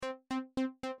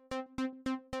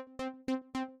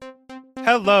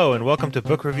Hello, and welcome to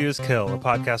Book Reviews Kill, a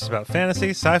podcast about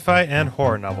fantasy, sci-fi, and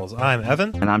horror novels. I'm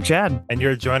Evan. And I'm Chad. And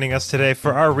you're joining us today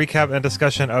for our recap and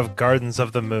discussion of Gardens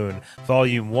of the Moon,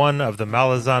 Volume 1 of the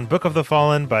Malazan Book of the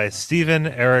Fallen by Steven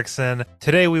Erikson.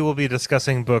 Today we will be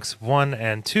discussing books 1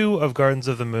 and 2 of Gardens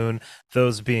of the Moon,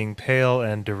 those being Pale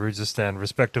and Darujhistan,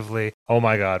 respectively. Oh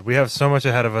my god, we have so much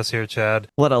ahead of us here, Chad.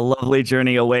 What a lovely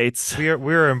journey awaits. We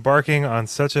are embarking on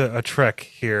such a trek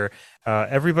here.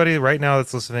 Everybody right now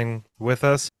that's listening with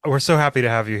us, we're so happy to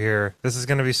have you here. This is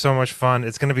going to be so much fun.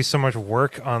 It's going to be so much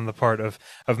work on the part of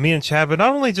me and Chad, but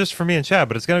not only just for me and Chad,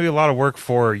 but it's going to be a lot of work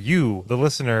for you, the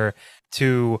listener,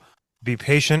 to be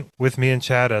patient with me and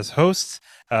Chad as hosts.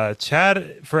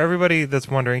 Chad, for everybody that's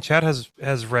wondering, Chad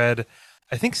has read,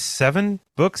 I think, 7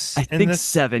 books. I think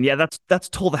 7. Yeah, that's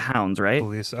Toll the Hounds, right?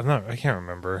 I can't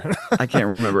remember. I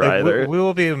can't remember either. We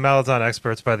will be Malazan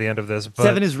experts by the end of this. But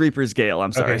 7 is Reaper's Gale.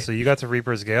 I'm sorry. Okay, so you got to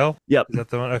Reaper's Gale? Yep. Is that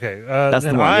the one? Okay. That's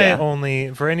the one, I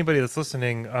only, for anybody that's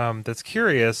listening, that's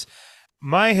curious,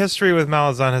 my history with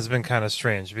Malazan has been kind of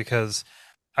strange because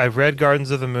I read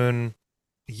Gardens of the Moon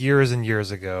years and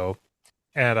years ago,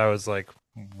 and I was like,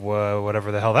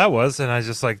 whatever the hell that was, and I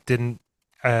just like didn't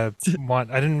I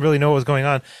didn't really know what was going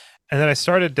on. And then I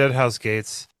started Dead House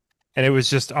Gates, and it was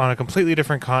just on a completely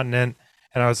different continent.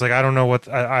 And I was like, I don't know what,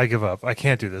 I give up. I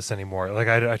can't do this anymore. Like,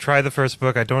 I tried the first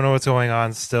book. I don't know what's going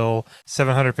on still,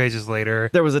 700 pages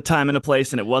later. There was a time and a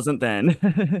place, and it wasn't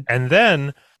then. And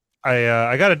then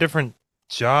I got a different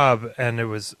job, and it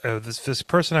was this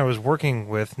person I was working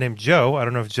with named Joe. I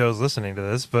don't know if Joe's listening to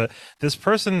this, but this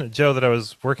person, Joe, that I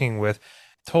was working with,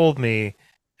 told me,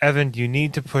 Evan, you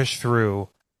need to push through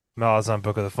Malazan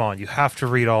Book of the Fallen. You have to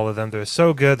read all of them. They're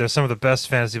so good. They're some of the best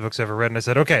fantasy books I've ever read. And I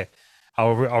said, okay,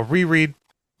 I'll reread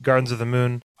Gardens of the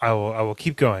Moon. I will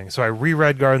keep going. So I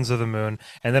reread Gardens of the Moon,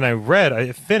 and then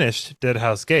I finished Dead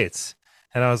House Gates,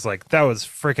 and I was like, that was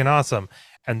freaking awesome.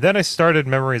 And then I started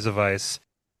Memories of Ice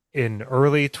in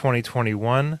early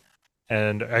 2021,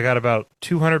 and I got about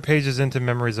 200 pages into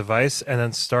Memories of Ice, and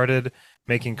then started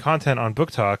making content on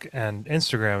Book Talk and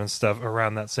Instagram and stuff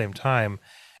around that same time.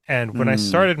 And when I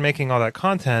started making all that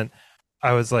content,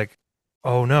 I was like,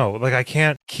 oh no, like I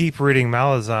can't keep reading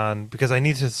Malazan because I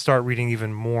need to start reading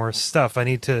even more stuff. I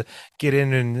need to get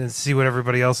in and see what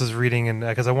everybody else is reading, and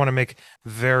because I want to make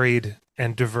varied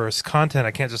and diverse content.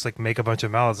 I can't just like make a bunch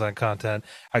of Malazan content.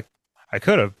 I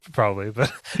could have probably,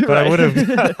 but Right. I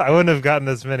wouldn't have gotten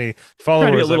as many followers.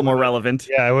 Trying to be a little more relevant.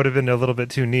 Yeah, I would have been a little bit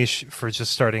too niche for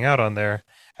just starting out on there,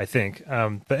 I think.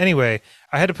 But anyway,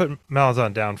 I had to put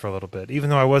Malazan down for a little bit. Even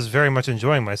though I was very much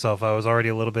enjoying myself, I was already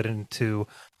a little bit into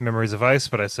Memories of Ice,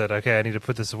 but I said, okay, I need to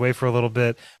put this away for a little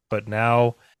bit, but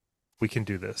now we can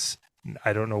do this.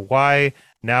 I don't know why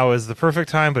now is the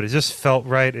perfect time, but it just felt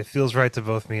right. It feels right to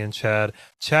both me and Chad.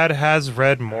 Chad has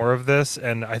read more of this,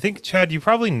 and I think, Chad, you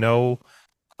probably know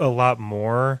a lot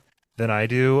more than I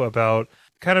do about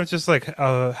kind of just like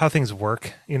how things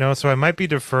work, you know? So I might be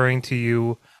deferring to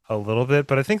you a little bit,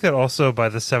 but I think that also by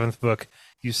the 7th book,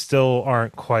 you still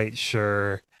aren't quite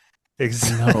sure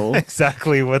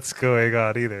exactly what's going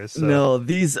on either. So. No,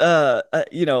 these I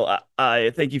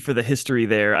thank you for the history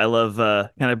there. I love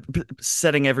kind of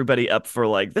setting everybody up for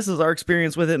like, this is our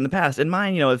experience with it in the past. And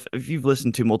mine, if you've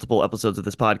listened to multiple episodes of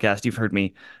this podcast, you've heard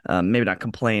me maybe not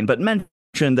complain, but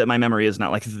mention that my memory is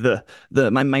not like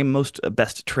my most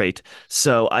best trait.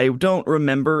 So I don't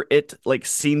remember it like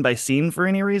scene by scene for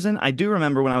any reason. I do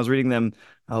remember when I was reading them,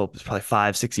 it was probably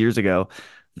 5-6 years ago,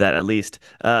 that at least,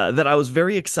 that I was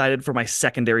very excited for my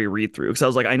secondary read through. Because I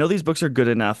was like, I know these books are good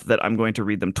enough that I'm going to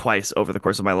read them twice over the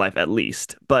course of my life at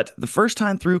least. But the first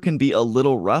time through can be a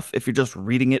little rough if you're just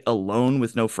reading it alone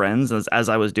with no friends, as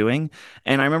I was doing.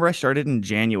 And I remember I started in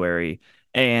January,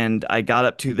 and I got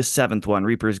up to the 7th one,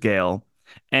 Reaper's Gale.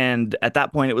 And at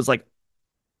that point, it was like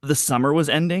the summer was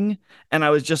ending, and I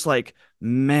was just like,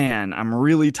 man, I'm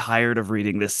really tired of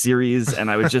reading this series.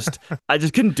 And I just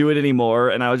couldn't do it anymore.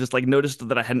 And I was just like, noticed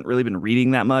that I hadn't really been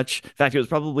reading that much. In fact, it was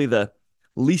probably the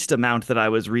least amount that I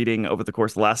was reading over the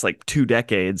course of the last like 2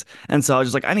 decades. And so I was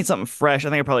just like, I need something fresh. I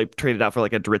think I probably traded out for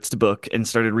like a Dritz book and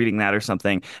started reading that or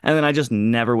something. And then I just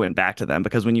never went back to them,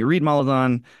 because when you read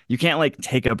Malazan, you can't like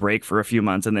take a break for a few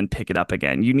months and then pick it up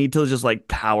again. You need to just like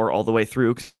power all the way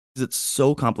through, because it's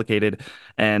so complicated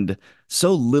and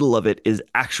so little of it is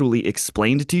actually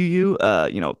explained to you.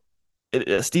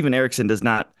 Steven Erikson does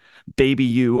not baby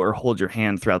you or hold your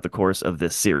hand throughout the course of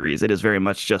this series. It is very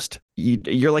much just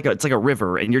you're like it's like a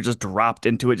river, and you're just dropped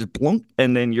into it, just blunk,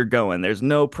 and then you're going. There's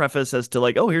no preface as to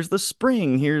like, oh, here's the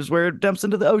spring, here's where it dumps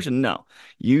into the ocean. No,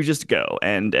 you just go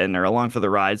and are along for the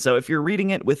ride. So if you're reading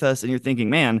it with us and you're thinking,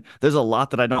 man, there's a lot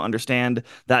that I don't understand,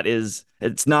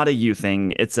 it's not a you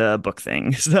thing, it's a book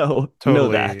thing. So know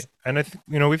Totally. that. And I think,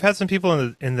 we've had some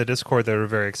people in the Discord that are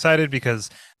very excited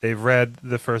because they've read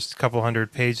the first couple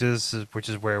hundred pages, which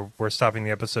is where we're stopping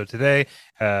the episode today,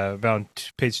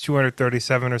 about page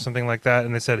 237 or something like that.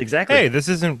 And they said, Exactly. "Hey, this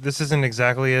isn't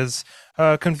exactly as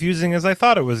confusing as I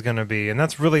thought it was going to be," and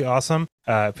that's really awesome.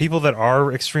 People that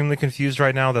are extremely confused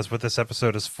right now, that's what this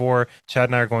episode is for. Chad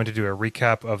and I are going to do a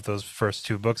recap of those first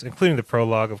two books, including the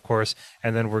prologue, of course,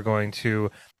 and then we're going to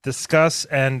discuss.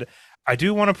 And I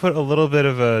do want to put a little bit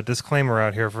of a disclaimer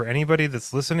out here for anybody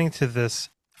that's listening to this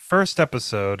first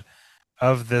episode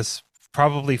of this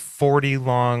probably 40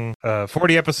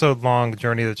 episode long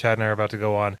journey that Chad and I are about to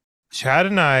go on. Chad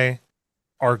and I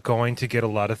are going to get a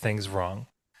lot of things wrong.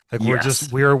 Like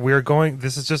Yes. we're going,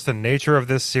 this is just the nature of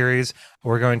this series.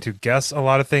 We're going to guess a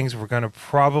lot of things. We're going to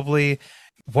probably,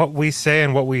 what we say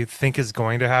and what we think is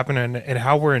going to happen, and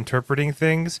how we're interpreting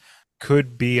things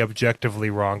could be objectively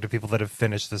wrong to people that have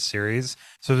finished the series.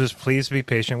 So just please be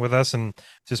patient with us, and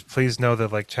just please know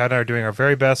that like Chad and I are doing our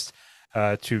very best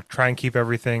to try and keep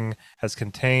everything as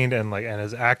contained and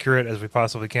as accurate as we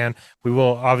possibly can. We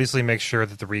will obviously make sure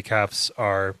that the recaps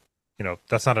are,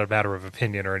 that's not a matter of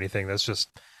opinion or anything. That's just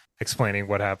explaining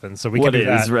what happened. So we can What do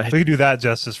is that. right? We can do that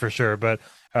justice for sure. But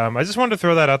I just wanted to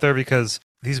throw that out there because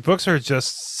these books are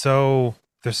just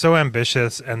they're so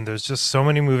ambitious, and there's just so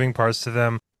many moving parts to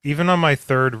them. Even on my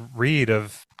third read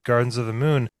of Gardens of the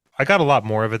Moon, I got a lot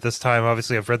more of it this time.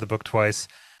 Obviously, I've read the book twice,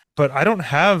 but I don't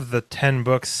have the 10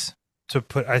 books to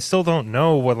put. I still don't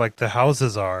know what like the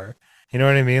houses are. You know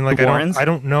what I mean? The Like Warrens. I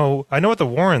don't know. I know what the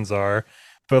Warrens are,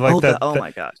 but like Oh my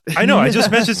gosh. I know. I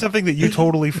just mentioned something that you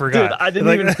totally Dude, forgot. I didn't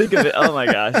Like, even think of it. Oh my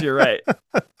gosh, you're right.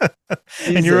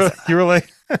 and Jesus. you were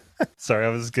like, sorry, I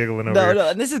was giggling over No, here. no,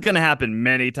 and this is gonna happen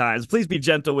many times. Please be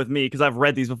gentle with me because I've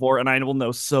read these before and I will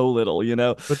know so little, you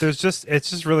know? But it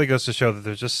just really goes to show that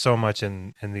there's just so much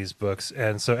in these books.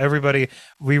 And so everybody,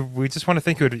 we just want to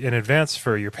thank you in advance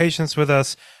for your patience with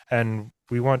us, and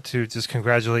we want to just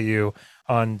congratulate you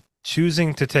on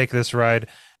choosing to take this ride.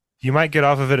 You might get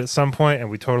off of it at some point, and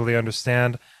we totally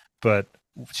understand, but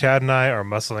Chad and I are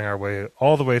muscling our way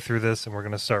all the way through this, and we're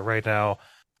going to start right now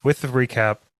with the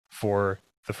recap for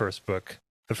the first book,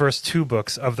 the first two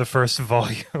books of the first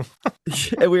volume.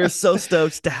 And we are so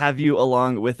stoked to have you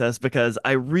along with us because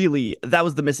that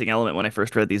was the missing element when I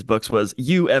first read these books was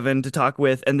you, Evan, to talk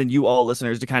with, and then you all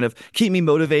listeners to kind of keep me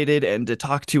motivated and to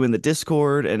talk to in the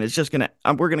Discord. And it's just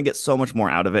we're gonna get so much more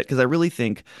out of it because I really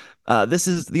think this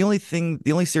is the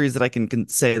only series that I can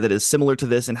say that is similar to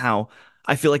this and how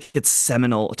I feel like it's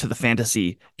seminal to the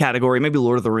fantasy category, maybe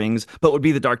Lord of the Rings, but would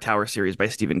be the Dark Tower series by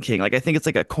Stephen King. Like I think it's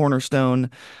like a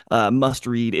cornerstone must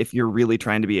read if you're really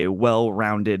trying to be a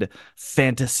well-rounded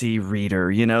fantasy reader,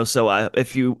 you know? So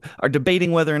if you are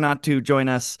debating whether or not to join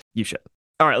us, you should.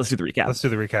 All right, let's do the recap. Let's do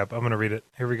the recap. I'm going to read it.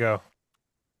 Here we go.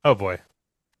 Oh boy.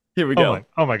 Here we go.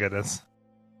 Oh my goodness.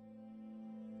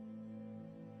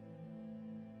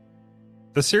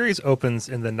 The series opens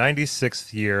in the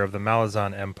 96th year of the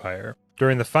Malazan Empire,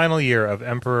 during the final year of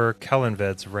Emperor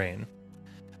Kellanved's reign.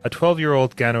 A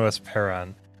 12-year-old Ganoes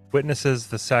Peran witnesses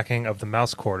the sacking of the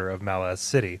Mouse Quarter of Malaz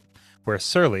City, where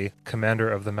Surly, commander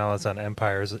of the Malazan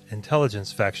Empire's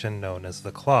intelligence faction known as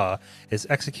the Claw, is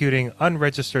executing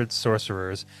unregistered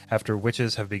sorcerers after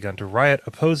witches have begun to riot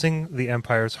opposing the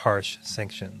Empire's harsh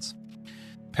sanctions.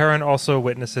 Perrin also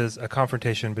witnesses a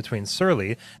confrontation between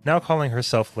Surly, now calling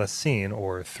herself Lessine,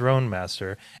 or Throne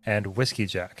Master, and Whiskey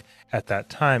Jack, at that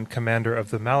time commander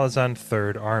of the Malazan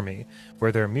Third Army,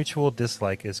 where their mutual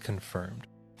dislike is confirmed.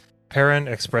 Perrin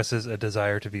expresses a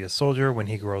desire to be a soldier when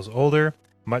he grows older,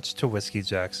 much to Whiskey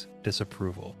Jack's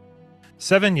disapproval.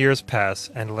 7 years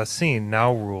pass, and Lessine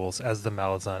now rules as the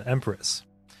Malazan Empress.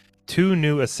 2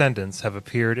 new ascendants have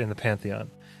appeared in the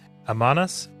Pantheon,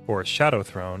 Amanas, or Shadow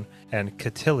Throne, and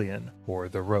Cotillion, or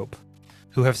the Rope,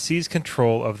 who have seized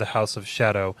control of the House of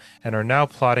Shadow and are now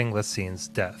plotting Lessine's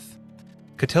death.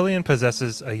 Cotillion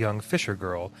possesses a young fisher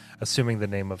girl, assuming the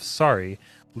name of Sari,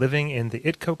 living in the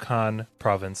Itkokan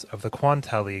province of the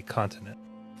Kwantali continent.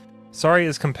 Sari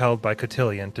is compelled by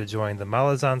Cotillion to join the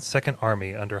Malazan Second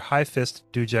Army under High Fist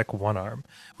Dujek One-Arm,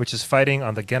 which is fighting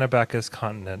on the Genabakis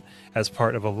continent as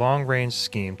part of a long-range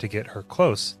scheme to get her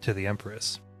close to the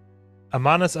Empress.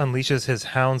 Amanus unleashes his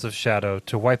Hounds of Shadow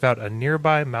to wipe out a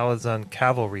nearby Malazan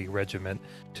cavalry regiment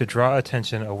to draw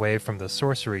attention away from the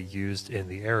sorcery used in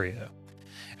the area.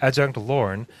 Adjunct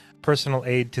Lorne, personal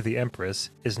aide to the Empress,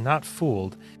 is not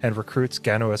fooled and recruits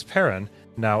Ganoes Perrin,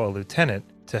 now a lieutenant,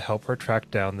 to help her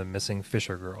track down the missing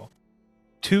fisher girl.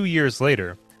 2 years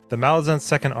later, the Malazan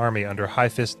Second Army under High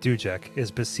Fist Dujek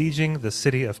is besieging the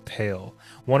city of Pale,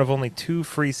 one of only 2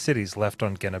 free cities left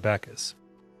on Genabakis.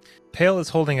 Pale is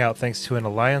holding out thanks to an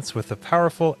alliance with the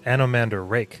powerful Anomander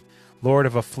Rake, lord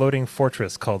of a floating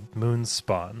fortress called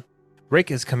Moonspawn. Rake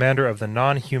is commander of the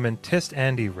non-human Tist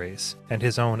Andi race and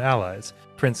his own allies,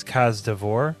 Prince Kaz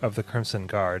Devor of the Crimson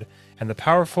Guard, and the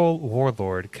powerful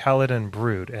warlord Kaladin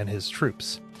Brood and his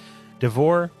troops.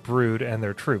 Devor, Brood, and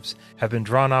their troops have been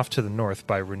drawn off to the north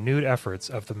by renewed efforts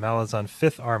of the Malazan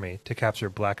Fifth Army to capture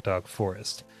Black Dog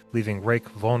Forest, leaving Rake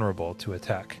vulnerable to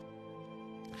attack.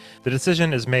 The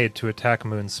decision is made to attack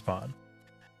Moonspawn.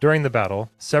 During the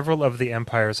battle, several of the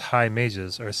Empire's high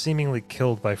mages are seemingly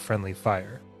killed by friendly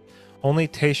fire. Only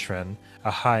Taishren,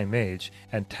 a high mage,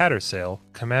 and Tattersail,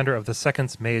 commander of the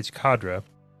Second's mage cadre,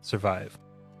 survive.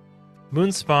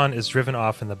 Moonspawn is driven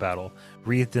off in the battle,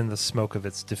 wreathed in the smoke of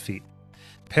its defeat.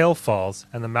 Pale falls,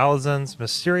 and the Malazan's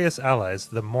mysterious allies,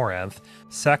 the Moranth,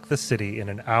 sack the city in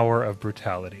an hour of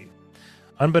brutality.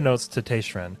 Unbeknownst to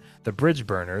Taishren, the Bridge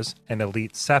Burners, an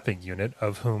elite sapping unit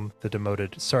of whom the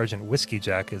demoted Sergeant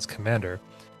Whiskeyjack is commander,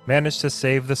 manage to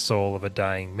save the soul of a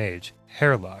dying mage,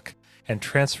 Hairlock, and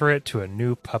transfer it to a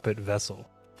new puppet vessel.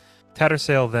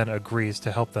 Tattersail then agrees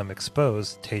to help them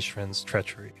expose Taishren's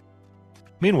treachery.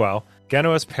 Meanwhile,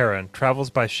 Ganoes Perrin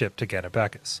travels by ship to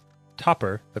Genabakis.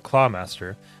 Topper, the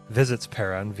Clawmaster, visits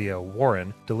Perrin via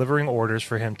Warren, delivering orders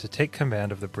for him to take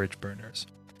command of the Bridge Burners.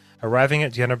 Arriving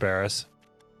at Genabaris,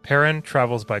 Perrin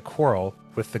travels by Quarrel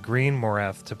with the Green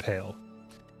Morath to Pale.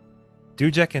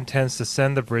 Dujek intends to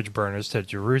send the Bridge Burners to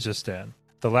Darujhistan,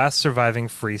 the last surviving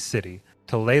free city,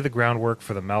 to lay the groundwork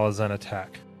for the Malazan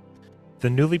attack. The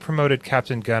newly promoted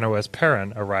Captain Ganoes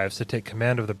Perrin arrives to take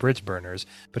command of the Bridge Burners,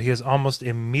 but he is almost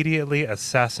immediately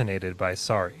assassinated by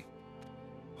Sari.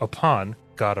 Opan,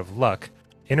 god of luck,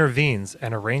 intervenes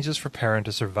and arranges for Perrin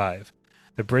to survive.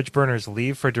 The Bridge Burners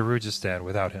leave for Darujhistan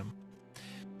without him.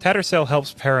 Tattersail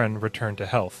helps Perrin return to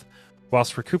health.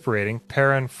 Whilst recuperating,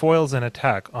 Perrin foils an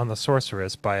attack on the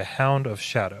sorceress by a Hound of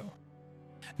Shadow.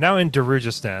 Now in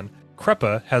Darujhistan,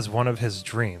 Krepa has one of his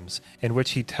dreams, in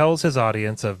which he tells his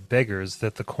audience of beggars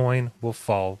that the coin will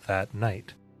fall that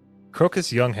night.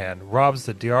 Crocus Younghand robs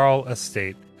the Diarl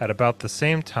estate at about the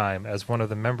same time as one of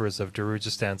the members of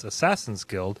Darujhistan's Assassin's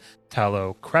Guild,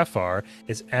 Talo Krafar,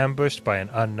 is ambushed by an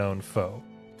unknown foe.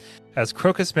 As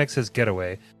Crocus makes his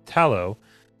getaway, Talo,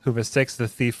 who mistakes the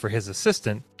thief for his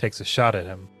assistant, takes a shot at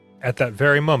him. At that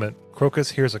very moment,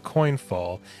 Crocus hears a coin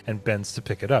fall and bends to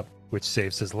pick it up, which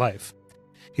saves his life.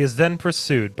 He is then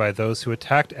pursued by those who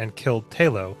attacked and killed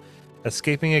Talo,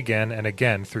 escaping again and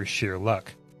again through sheer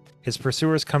luck. His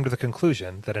pursuers come to the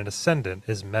conclusion that an ascendant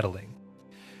is meddling.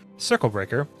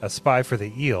 Circlebreaker, a spy for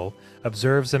the Eel,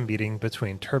 observes a meeting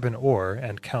between Turban Orr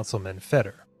and Councilman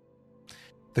Feder.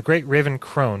 The Great Raven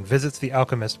Crone visits the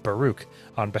alchemist Baruch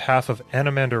on behalf of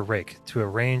Anomander Rake to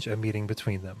arrange a meeting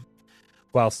between them.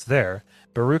 Whilst there,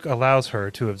 Baruch allows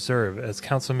her to observe as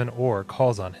Councilman Orr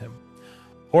calls on him.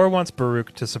 Orr wants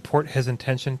Baruch to support his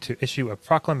intention to issue a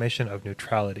proclamation of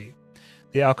neutrality.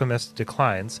 The alchemist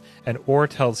declines, and Orr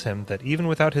tells him that even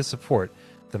without his support,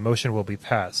 the motion will be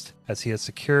passed, as he has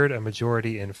secured a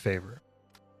majority in favor.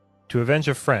 To avenge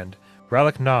a friend,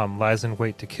 Rallick Nom lies in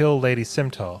wait to kill Lady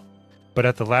Simtal, but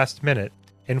at the last minute,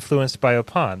 influenced by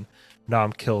Opan,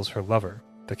 Nom kills her lover,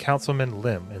 the councilman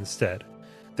Lim, instead.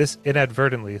 This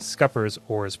inadvertently scuppers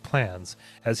Orr's plans,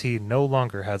 as he no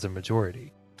longer has a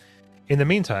majority. In the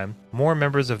meantime, more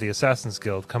members of the Assassin's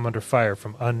Guild come under fire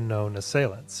from unknown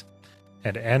assailants,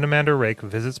 and Anomander Rake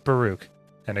visits Baruch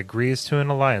and agrees to an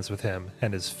alliance with him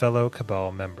and his fellow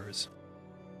Cabal members.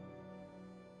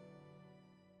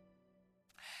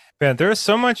 Man, there is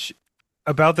so much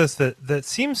about this that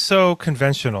seems so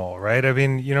conventional, right? I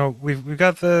mean, you know, we've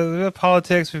got the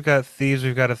politics, we've got thieves,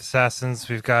 we've got assassins,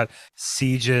 we've got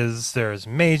sieges, there's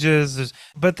mages,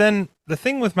 but then the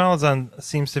thing with Malazan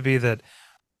seems to be that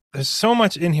there's so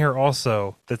much in here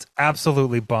also that's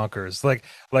absolutely bonkers. Like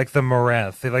the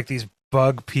Moranth, they like these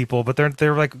bug people, but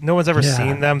they're like, no one's ever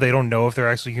seen them. They don't know if they're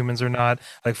actually humans or not.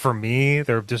 Like for me,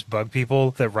 they're just bug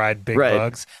people that ride big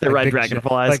bugs. They like ride big,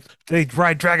 dragonflies. like they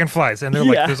ride dragonflies, and they're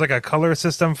like, there's like a color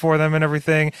system for them and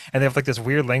everything, and they have like this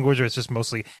weird language where it's just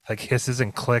mostly like hisses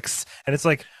and clicks, and it's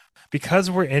like,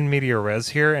 because we're in media res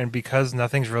here and because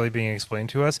nothing's really being explained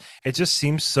to us, it just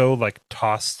seems so like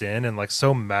tossed in and like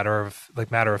so matter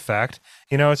of fact.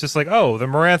 It's just like, oh, the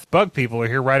Moranth bug people are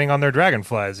here riding on their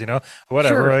dragonflies.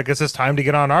 Whatever. Sure. I guess it's time to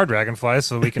get on our dragonflies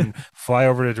so we can fly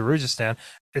over to Darujhistan.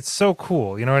 It's so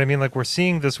cool. You know what I mean? Like we're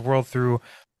seeing this world through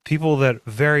people that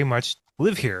very much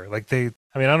live here. Like I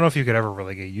mean, I don't know if you could ever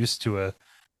really get used to a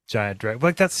giant dragon.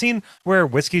 Like that scene where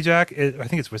Whiskey Jack, I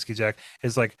think it's Whiskey Jack,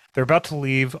 is like they're about to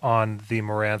leave on the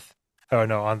Moranth, oh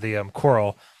no, on the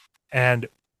Coral, and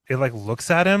it like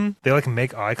looks at him. They like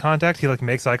make eye contact. He like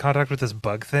makes eye contact with this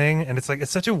bug thing, and it's like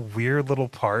it's such a weird little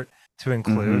part to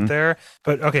include Hmm. there.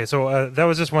 But okay, so that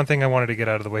was just one thing I wanted to get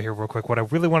out of the way here real quick. What I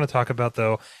really want to talk about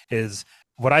though is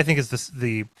what I think is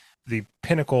the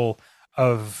pinnacle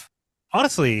of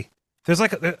honestly there's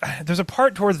a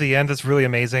part towards the end that's really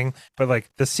amazing, but like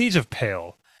the Siege of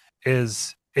Pale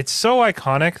it's so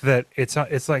iconic that it's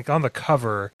like on the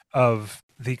cover of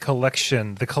the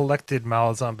collected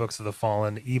Malazan Books of the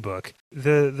Fallen ebook.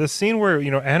 The scene where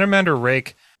Anomander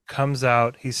Rake comes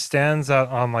out, he stands out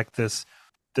on like this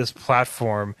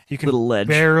platform. You can Little ledge,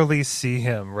 barely see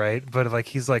him, right? But like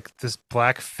he's like this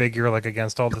black figure like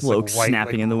against all this like cloak white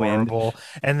snapping like in the wind. marble,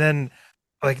 and then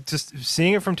like just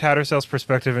seeing it from Tattersall's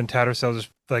perspective and Tattersall just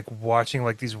like watching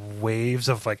like these waves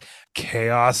of like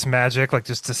chaos magic like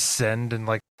just descend and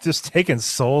like just taking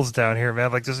souls down here,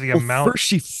 man. Like just the Well, amount. first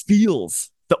she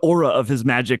feels the aura of his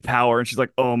magic power, and she's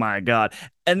like, "Oh my god!"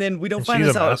 And then we don't And find she's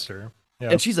a this out. master. Yeah.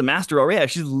 And she's a master already. Yeah,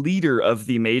 she's leader of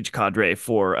the mage cadre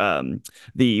for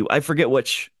the I forget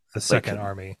which The like second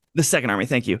army. the second army.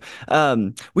 Thank you.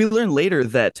 We learn later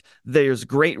that there's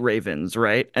great ravens,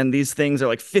 right? And these things are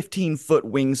like 15-foot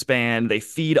wingspan. They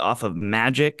feed off of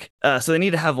magic, so they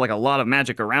need to have like a lot of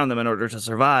magic around them in order to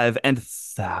survive. And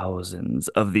thousands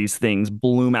of these things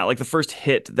bloom out. Like the first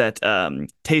hit that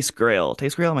Taste Grail,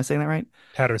 am I saying that right?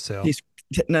 Tattersall. Taste,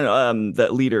 no, no,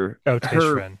 the leader, Oh, her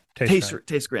Tayshren. Tayshren.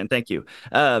 Taste Grin. Thank you.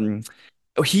 Um,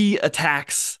 he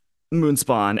attacks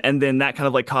Moonspawn, and then that kind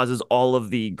of like causes all of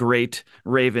the great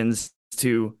ravens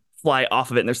to fly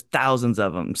off of it. And there's thousands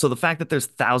of them. So the fact that there's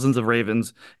thousands of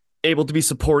ravens able to be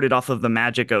supported off of the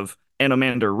magic of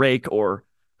Anomander Rake or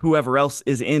whoever else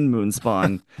is in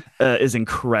Moonspawn is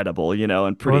incredible, and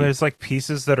Well, pretty there's like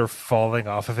pieces that are falling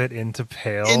off of it into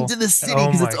Pale. into the city Oh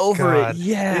because it's my over it. God.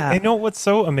 Yeah. What's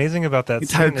so amazing about that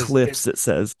Entire scene is cliffs, it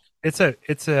says. it's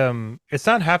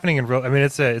not happening in real. I mean,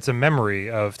 it's a memory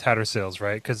of Tattersall's,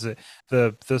 right? Because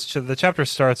the chapter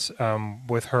starts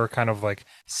with her kind of like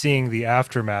seeing the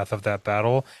aftermath of that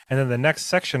battle, and then the next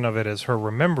section of it is her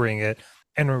remembering it,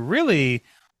 and really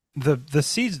the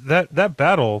siege that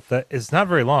battle that is not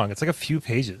very long. It's like a few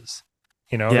pages.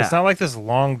 It's Yeah. not like this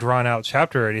long drawn out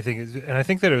chapter or anything. And I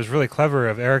think that it was really clever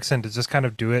of Erickson to just kind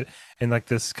of do it in like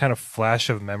this kind of flash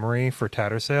of memory for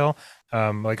Tattersall.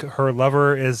 Like her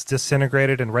lover is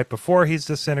disintegrated, and right before he's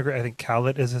disintegrated, I think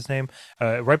Khaled is his name.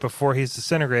 Right before he's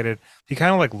disintegrated, he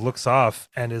kind of like looks off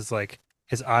and is like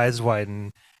his eyes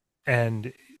widen,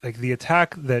 and like the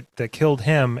attack that killed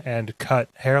him and cut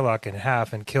Hairlock in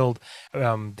half and killed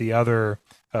the other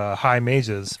high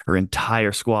mages. Her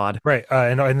entire squad. Right,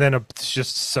 and then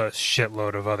just a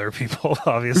shitload of other people.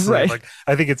 Obviously, Right. like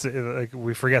I think it's like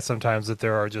we forget sometimes that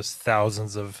there are just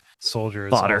thousands of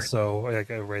soldiers Fodder. also like,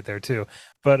 right there too.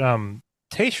 But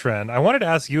Taishren, I wanted to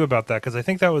ask you about that because I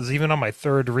think that was even on my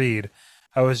third read.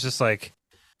 I was just like,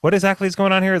 what exactly is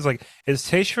going on here? Is like, is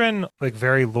Taishren like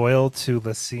very loyal to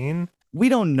Lysine? We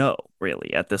don't know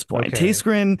really at this point. Okay,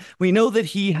 Taskrin, we know that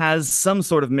he has some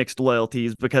sort of mixed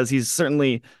loyalties because he's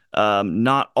certainly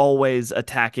not always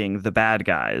attacking the bad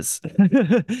guys,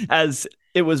 as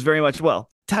it was very much. Well,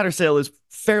 Tattersall is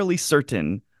fairly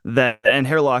certain that, and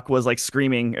Hairlock was like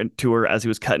screaming to her as he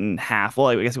was cut in half. Well,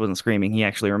 I guess he wasn't screaming. He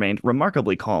actually remained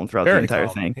remarkably calm throughout the very entire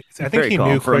calm. thing. I think Very he calm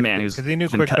knew for a quick man who's because he knew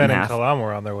been Quick cut in Ben and half. Kalam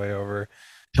were on their way over.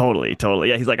 Totally, totally.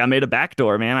 Yeah, he's like, I made a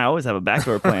backdoor, man. I always have a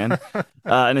backdoor plan.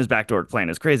 And his backdoor plan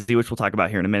is crazy, which we'll talk about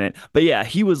here in a minute. But yeah,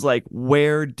 he was like,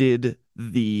 where did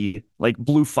the like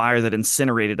blue fire that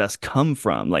incinerated us come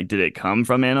from? Like, did it come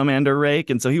from Anomander Rake?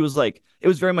 And so he was like, it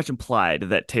was very much implied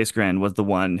that Taskran was the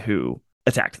one who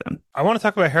attacked them. I want to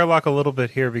talk about Hairlock a little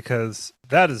bit here because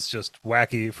that is just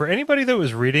wacky. For anybody that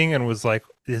was reading and was like,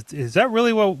 is that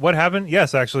really what happened?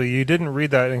 Yes, actually, you didn't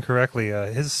read that incorrectly.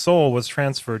 His soul was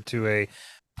transferred to a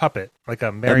puppet, like a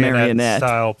A marionette marionette.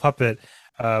 style puppet,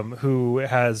 who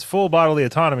has full bodily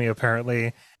autonomy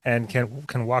apparently and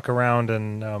can walk around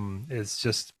and is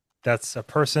just that's a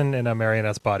person in a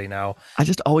marionette's body now. I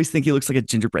just always think he looks like a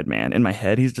gingerbread man. In my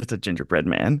head, he's just a gingerbread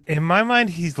man. In my mind,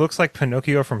 he looks like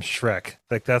Pinocchio from Shrek.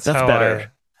 Like that's That's how I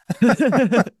better.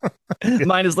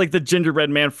 Mine is like the gingerbread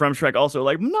man from Shrek, also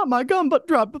like, not my gum, but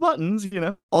drop the buttons.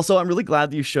 Also, I'm really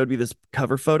glad that you showed me this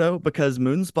cover photo because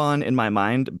Moonspawn, in my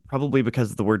mind, probably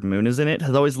because the word moon is in it,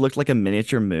 has always looked like a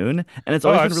miniature moon. And it's Oh,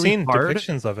 always I've been really seen hard.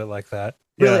 depictions of it like that.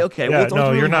 Really? Yeah. Okay. Well, Yeah. it's always No,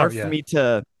 been you're really not. hard for Yeah. me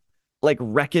to like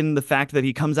reckon the fact that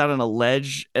he comes out on a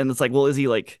ledge and it's like, well, is he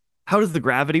like, how does the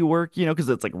gravity work? Because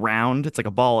it's like round, it's like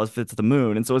a ball if it's the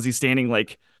moon. And so is he standing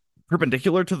like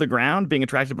perpendicular to the ground, being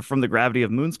attracted from the gravity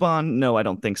of Moonspawn? No, I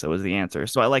don't think so, is the answer.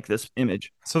 So I like this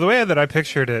image. So the way that I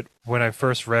pictured it when I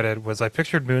first read it was I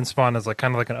pictured Moonspawn as like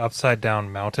kind of like an upside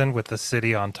down mountain with the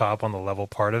city on top on the level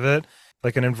part of it,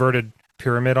 like an inverted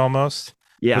pyramid almost,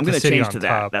 Yeah, I'm with the gonna city change on to that.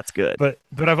 top. That's good. But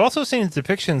I've also seen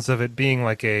depictions of it being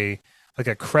like a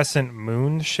crescent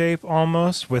moon shape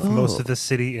almost, with most of Oh. the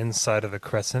city inside of the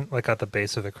crescent, like at the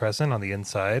base of the crescent on the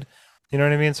inside. You know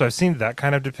what I mean? So I've seen that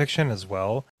kind of depiction as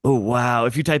well. Oh wow.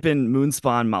 If you type in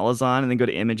Moonspawn Malazan and then go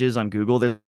to images on Google,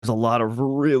 there's a lot of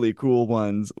really cool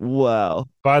ones. Wow.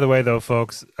 By the way, though,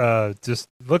 folks, just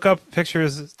look up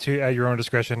pictures to at your own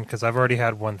discretion because I've already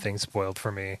had one thing spoiled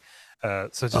for me.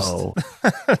 So just, Oh.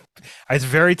 it's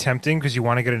very tempting because you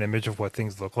want to get an image of what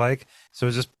things look like. So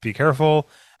just be careful.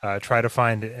 Try to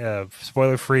find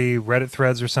spoiler-free Reddit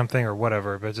threads or something or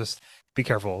whatever, but just be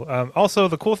careful. Also,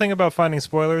 the cool thing about finding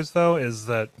spoilers, though, is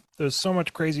that there's so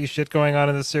much crazy shit going on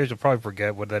in this series. You'll probably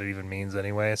forget what that even means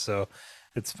anyway. So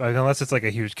it's unless it's like a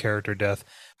huge character death.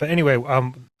 But anyway,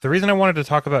 the reason I wanted to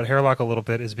talk about Hairlock a little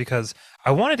bit is because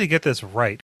I wanted to get this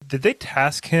right. Did they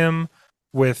task him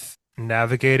with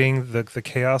navigating the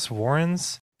Chaos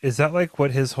Warrens? Is that like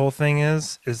what his whole thing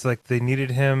is? Is like they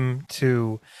needed him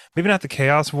to maybe not the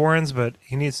Chaos Warrens, but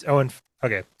he needs. Oh, and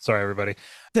okay, sorry everybody.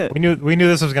 We knew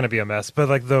this was going to be a mess, but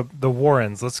like the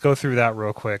Warrens. Let's go through that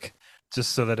real quick,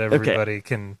 just so that Okay. everybody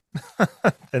can,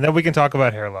 and then we can talk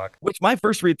about Hairlock. Which my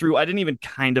first read through, I didn't even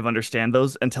kind of understand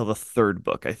those until the third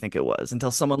book, I think it was.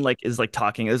 Until someone like is like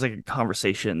talking, there's like a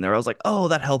conversation there. I was like, oh,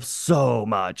 that helps so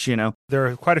much. There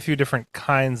are quite a few different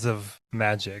kinds of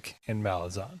magic in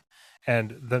Malazan,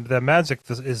 and the magic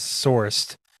is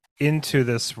sourced into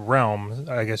this realm,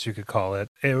 I guess you could call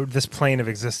this plane of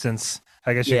existence,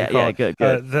 I guess you could Yeah, call yeah, it. good,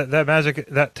 good. That magic,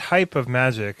 that type of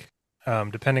magic,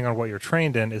 depending on what you're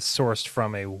trained in, is sourced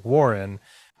from a Warren,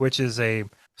 which is a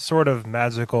sort of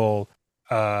magical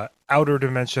outer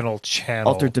dimensional Altered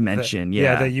channel that dimension, yeah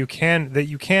yeah. that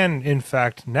you can in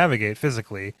fact navigate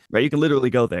physically. Right, you can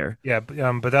literally go there. Yeah,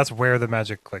 but that's where the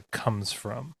magic like comes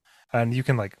from, and you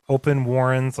can like open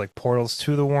warrens, like portals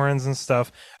to the warrens and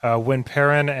stuff. When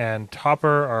Perrin and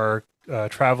Topper are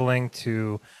traveling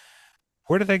to,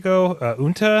 where do they go?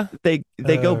 Unta. They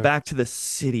go Uh, back to the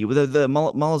city, the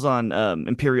Malazan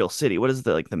Imperial City. What is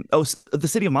the like the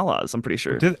city of Malaz, I'm pretty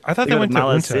sure. I thought They they go to went to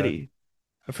Malaz Unta City.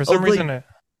 for Oh, some reason.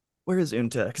 where is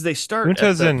Unta? Because they start at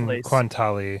Unta's the in place.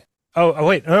 Quantali. Oh,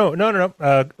 wait, no.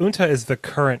 Unta is the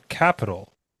current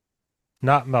capital,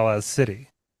 not Malaz City.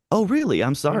 Oh, really?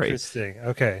 I'm sorry. Interesting.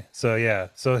 Okay. So yeah.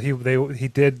 So they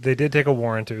did take a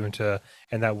warrant to Unta,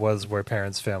 and that was where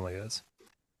Perrin's family is.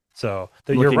 So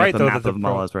I'm you're looking up right a though that map the of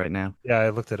pro Malaz right now. yeah, I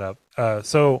looked it up.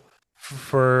 So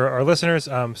for our listeners,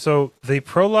 so the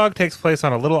prologue takes place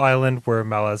on a little island where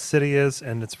Malaz City is,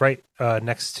 and it's right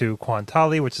next to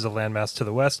Quantali, which is a landmass to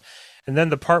the west. And then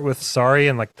the part with Sari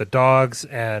and like the dogs,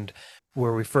 and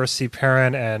where we first see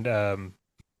Perrin and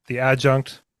the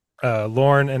adjunct,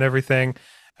 Lorne, and everything,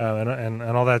 and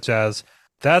all that jazz.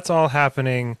 That's all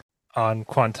happening on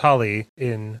Quantali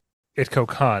in Itko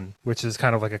Khan, which is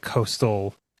kind of like a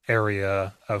coastal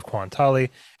area of Quantali.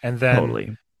 And then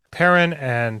Totally. Perrin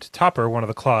and Topper, one of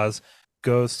the claws,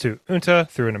 goes to Unta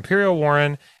through an Imperial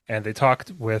Warren, and they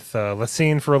talked with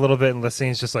Lysine for a little bit, and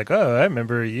Lysine's just like, "Oh, I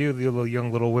remember you, the little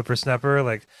young little whippersnapper,"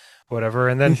 like whatever.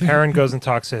 And then Perrin goes and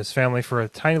talks to his family for a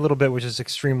tiny little bit, which is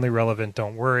extremely relevant.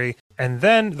 Don't worry. And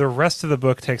then the rest of the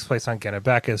book takes place on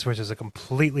Genebakis, which is a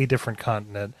completely different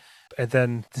continent. And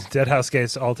then Deadhouse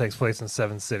Gates all takes place in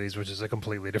Seven Cities, which is a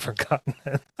completely different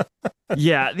continent.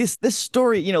 Yeah, this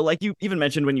story, like you even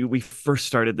mentioned when we first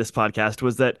started this podcast,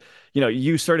 was that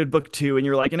you started book two and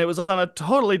you're like, and it was on a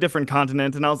totally different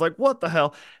continent, and I was like, what the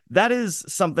hell? That is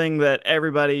something that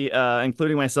everybody,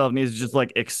 including myself, needs to just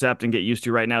like accept and get used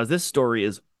to right now. Is this story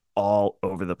is all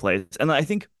over the place, and I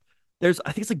think it's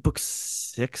like book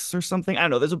six or something. I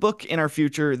don't know. There's a book in our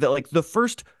future that like the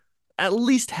first at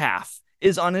least half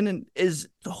is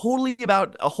totally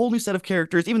about a whole new set of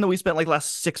characters. Even though we spent like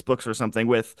last 6 books or something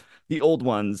with the old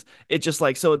ones, it just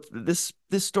like so this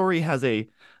story has a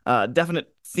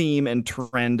definite theme and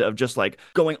trend of just like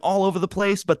going all over the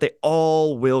place, but they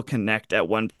all will connect at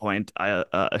one point. I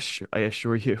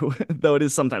assure you, though it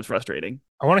is sometimes frustrating.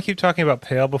 I want to keep talking about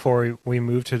Pale before we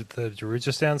move to the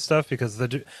Darujhistan stuff because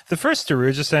the first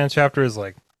Darujhistan chapter is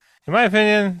like, in my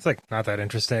opinion, it's like not that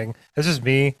interesting. It's just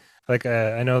me. Like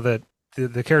I know that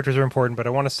the characters are important, but I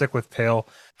want to stick with Pale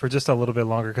for just a little bit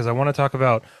longer because I want to talk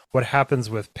about what happens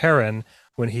with Perrin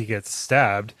when he gets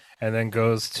stabbed and then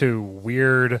goes to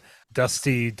weird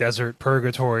dusty desert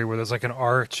purgatory where there's like an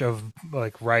arch of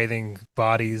like writhing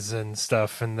bodies and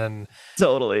stuff and then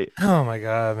Totally. oh my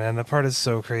god, man, that part is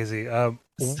so crazy. So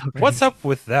What's crazy. up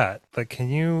with that? Like, can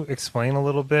you explain a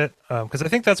little bit? Because I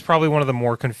think that's probably one of the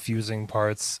more confusing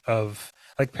parts of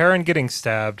like Perrin getting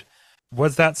stabbed.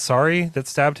 Was that Sorry that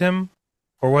stabbed him,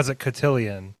 or was it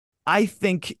Cotillion I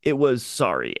think it was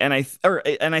sorry, and I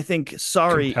think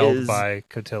sorry compelled is by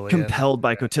Cotillion? compelled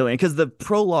by Cotillion because the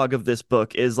prologue of this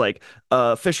book is like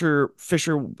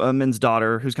fisherman's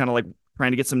daughter who's kind of like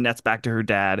trying to get some nets back to her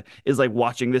dad is like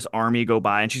watching this army go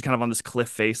by, and she's kind of on this cliff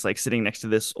face, like sitting next to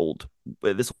this old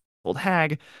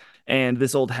hag, and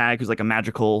this old hag who's like a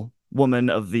magical woman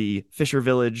of the fisher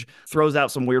village throws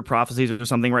out some weird prophecies or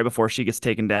something right before she gets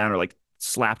taken down or like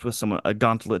slapped with some a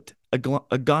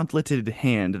gauntleted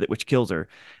hand that which kills her,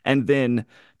 and then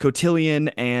Cotillion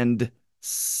and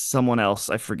someone else,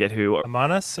 I forget who.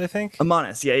 Amanus, I think.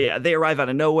 Amonis, yeah, yeah. They arrive out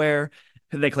of nowhere.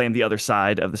 They claim the other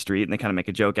side of the street, and they kind of make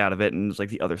a joke out of it. And it's like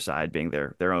the other side being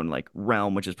their own like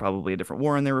realm, which is probably a different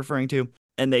Warren they're referring to.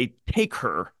 And they take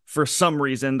her for some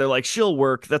reason. They're like, she'll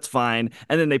work, that's fine.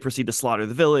 And then they proceed to slaughter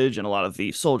the village and a lot of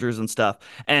the soldiers and stuff.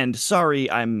 And sorry,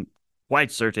 I'm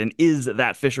quite certain is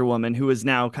that fisherwoman who is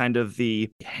now kind of the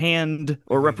hand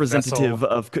or The vessel. representative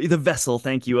of the vessel,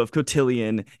 thank you, of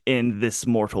Cotillion in this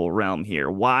mortal realm here.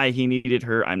 Why he needed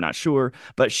her, I'm not sure,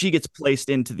 but she gets placed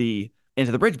into the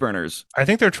bridge burners. I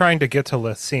think they're trying to get to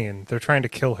Lysine. They're trying to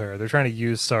kill her. They're trying to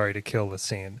use Sorry to kill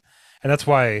Lysine, and that's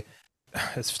why,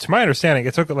 to my understanding,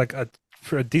 it took like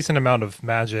for a decent amount of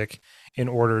magic in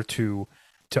order to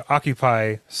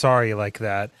occupy Sorry like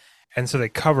that, and so they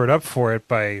covered up for it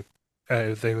by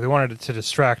they wanted to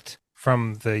distract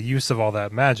from the use of all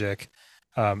that magic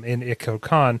in Ikko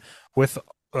Khan with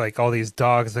like all these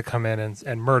dogs that come in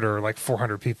and murder like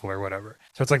 400 people or whatever.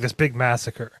 So it's like this big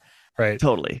massacre, right?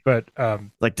 Totally. But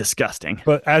Like disgusting.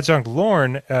 Adjunct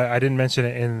Lorne, I didn't mention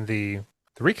it in the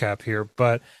recap here,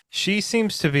 but she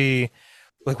seems to be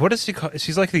like what does she call?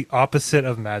 She's like the opposite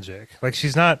of magic. Like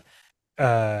she's not,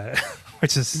 uh,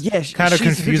 which is Yeah, kind of her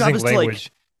job confusing is to like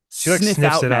language. She like sniff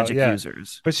sniffs out it out, magic yeah.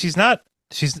 users. But she's not.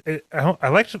 I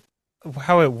liked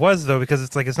how it was though because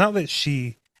it's like it's not that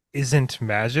she isn't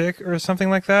magic or something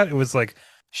like that. It was like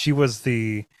she was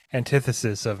the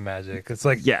antithesis of magic. It's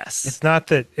like Yes. it's not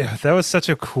that that was such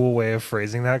a cool way of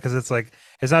phrasing that because it's like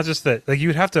it's not just that like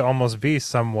you'd have to almost be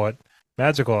somewhat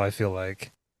magical. I feel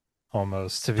like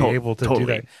almost to be able to do that.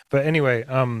 Totally. But anyway,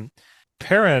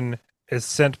 Perrin is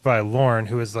sent by Lorne,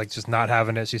 who is like just not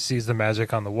having it. She sees the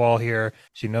magic on the wall here.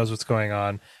 She knows what's going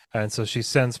on, and so she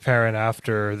sends Perrin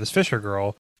after this Fisher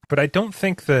girl. But I don't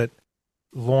think that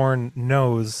Lorne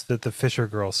knows that the Fisher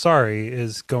girl, Sorry,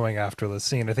 is going after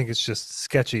Lysine. I think it's just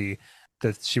sketchy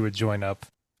that she would join up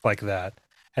like that.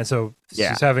 And so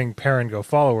Yeah. she's having Perrin go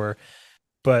follow her.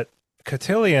 But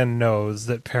Cotillion knows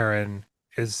that Perrin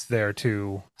is there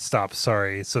to stop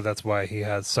Sorry, so that's why he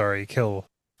has Sorry kill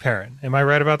Perrin. Am I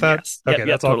right about that? Yes. Yep. Okay, Yep.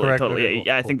 that's all Totally. correct. Okay, Totally. Yeah. cool,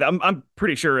 Yeah. I cool. think that I'm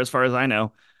pretty sure as far as I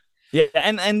know. Yeah.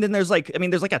 And then there's like, I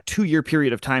mean, there's like a 2 year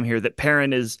period of time here that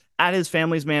Perrin is at his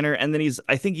family's manor. And then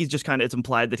I think he's just kind of, it's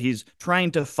implied that he's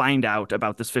trying to find out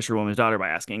about this fisherwoman's daughter by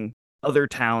asking other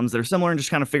towns that are similar and just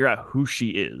kind of figure out who she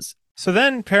is. So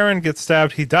then Perrin gets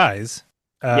stabbed, he dies.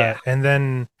 Yeah. And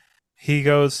then he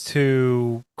goes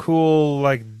to cool,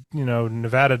 like,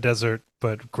 Nevada desert,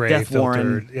 but gray Death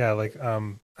Warren. filtered. Yeah, like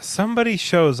somebody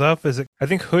shows up as I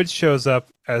think Hood shows up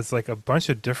as like a bunch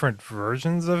of different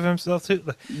versions of himself too.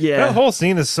 Like, that Yeah. whole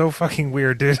scene is so fucking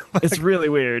weird, dude. It's Like, really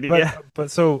weird. Yeah. but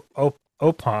so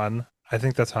Opon, I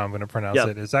think that's how I'm going to pronounce Yep.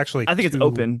 it. Is actually I think it's two.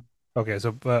 open. Okay,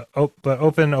 so but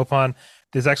Opon,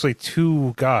 there's actually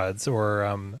two gods, or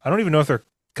I don't even know if they're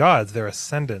gods. They're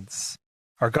ascendants.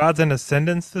 Are gods and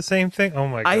ascendants the same thing? Oh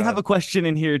my I have god. a question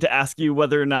in here to ask you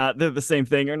whether or not they're the same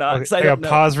thing or not, Okay, because I I gotta don't know.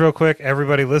 pause real quick.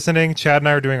 Everybody listening, Chad and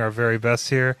I are doing our very best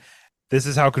here. This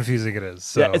is how confusing it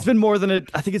is. Yeah, So it's been more than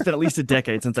I think it's been at least a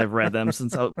decade since I've read them.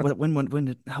 Since how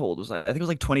old was I? I think it was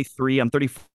like 23. I'm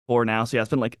 34 now, so yeah, it's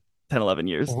been like 10, 11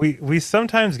 years. We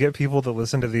sometimes get people to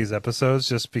listen to these episodes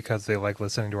just because they like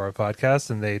listening to our podcast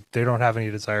and they don't have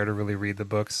any desire to really read the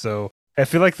books. So I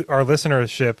feel like our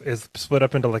listenership is split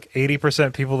up into like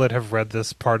 80% people that have read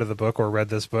this part of the book or read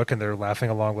this book and they're laughing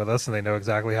along with us and they know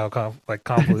exactly how like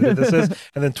convoluted this is.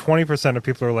 And then 20% of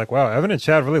people are like, wow, Evan and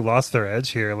Chad really lost their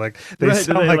edge here. Like they Right. Do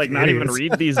sound they like like not even idiots.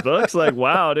 read these books? Like,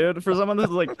 wow, dude. For someone that's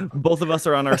like both of us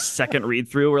are on our second read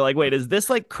through, we're like, wait, is this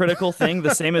like critical thing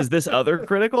the same as this other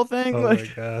critical thing? Oh my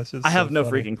Like, gosh, it's I so have no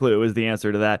funny. freaking clue is the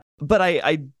answer to that. But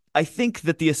I think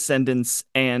that the Ascendants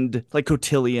and like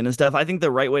Cotillion and stuff, I think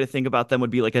the right way to think about them would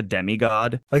be like a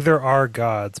demigod. Like there are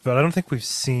gods, but I don't think we've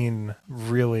seen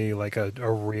really like a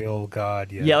real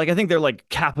god Yeah, yet. like I think they're like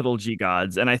capital G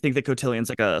gods, and I think that Cotillion's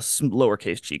like a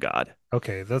lowercase G god.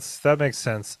 Okay, that makes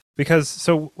sense. Because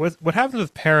so what happens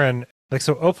with Perrin, like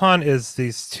so Opon is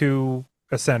these two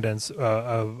ascendants,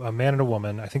 a man and a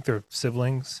woman. I think they're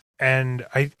siblings. And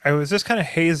I was just kind of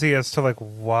hazy as to like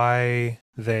why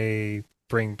they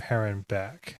bring Perrin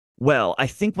back. Well, I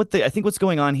think what's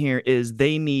going on here is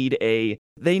they need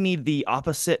the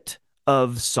opposite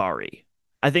of sorry.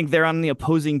 I think they're on the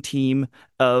opposing team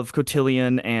of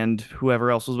Cotillion and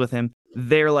whoever else was with him.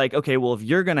 They're like, okay, well, if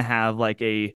you're gonna have like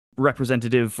a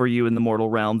representative for you in the mortal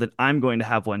realm, then I'm going to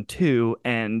have one too.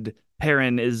 And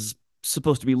Perrin is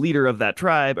supposed to be leader of that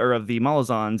tribe or of the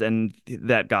Malazans, and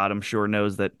that god, I'm sure,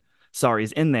 knows that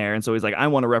Sari's in there. And so he's like, I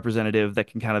want a representative that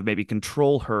can kind of maybe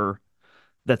control her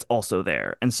that's also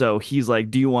there. And so he's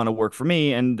like, do you want to work for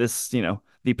me? And this,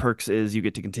 the perks is you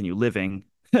get to continue living.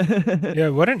 Yeah,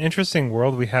 what an interesting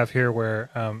world we have here where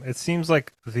it seems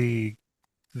like the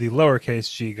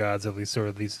lowercase g gods, at least,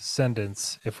 or these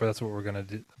ascendants, if that's what we're gonna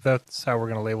do, that's how we're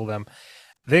gonna label them.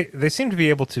 They seem to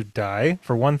be able to die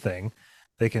for one thing.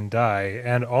 They can die,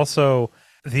 and also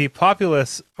the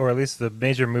populace, or at least the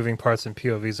major moving parts and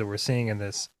POVs that we're seeing in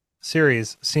this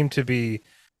series, seem to be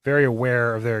very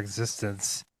aware of their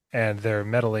existence and their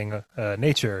meddling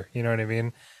nature. You know what I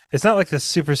mean? It's not like this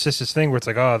superstitious thing where it's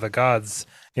like, oh, the gods,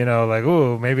 like,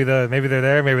 oh, maybe they're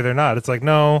there, maybe they're not. It's like,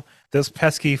 no, those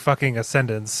pesky fucking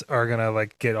ascendants are gonna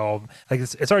like get all like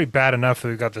it's already bad enough that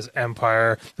we've got this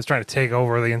empire that's trying to take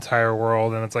over the entire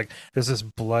world, and it's like there's this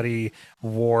bloody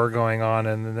war going on,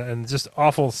 and just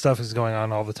awful stuff is going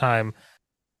on all the time.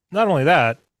 Not only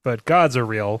that, but gods are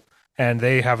real, and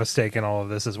they have a stake in all of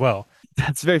this as well.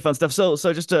 That's very fun stuff. So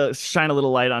just to shine a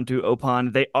little light onto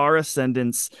Opon, they are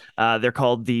ascendants. They're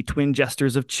called the Twin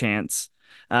Jesters of Chance.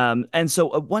 And so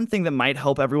one thing that might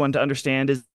help everyone to understand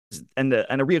is and a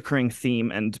reoccurring theme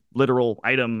and literal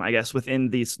item, I guess,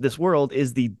 within this world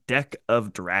is the deck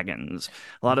of dragons.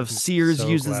 A lot of I'm seers so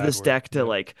uses glad this we're deck to yep.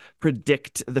 like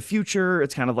predict the future.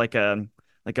 It's kind of like a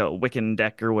Wiccan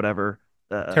deck or whatever.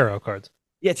 Tarot cards.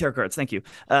 Yeah, tarot cards. Thank you.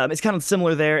 It's kind of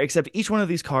similar there, except each one of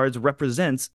these cards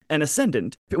represents an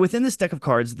ascendant. Within this deck of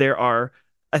cards, there are,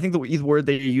 I think the word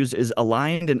they used is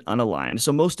aligned and unaligned.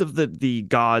 So most of the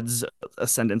gods,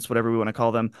 ascendants, whatever we want to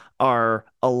call them, are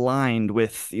aligned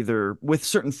with either with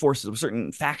certain forces, with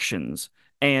certain factions.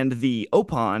 And the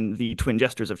Opon, the Twin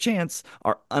Jesters of Chance,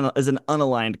 is an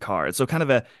unaligned card. So kind of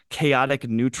a chaotic,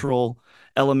 neutral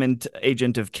element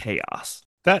agent of chaos.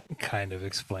 That kind of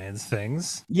explains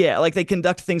things. Yeah, like they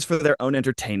conduct things for their own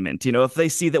entertainment. If they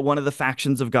see that one of the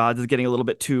factions of gods is getting a little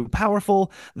bit too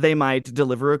powerful, they might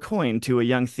deliver a coin to a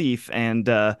young thief and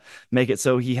make it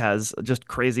so he has just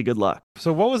crazy good luck.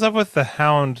 So what was up with the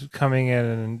Hound coming in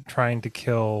and trying to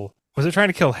kill? Was it trying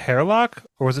to kill Hairlock,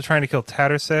 or was it trying to kill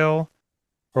Tattersail,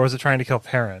 or was it trying to kill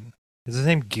Perrin? Is his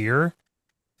name Gear?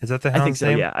 Is that the I think Hound's so.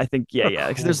 name? Yeah, I think yeah, What a yeah.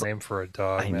 Because cool there's, name for a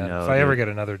dog, I man. If know, I ever dude, get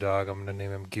another dog, I'm gonna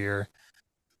name him Gear.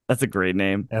 that's a great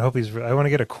name. And I hope he's. I want to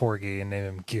get a corgi and name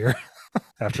him Gear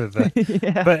after the.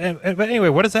 Yeah, But anyway,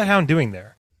 what is that Hound doing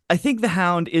there? I think the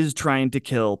Hound is trying to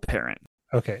kill Perrin.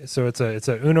 Okay, so it's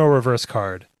a Uno reverse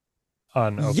card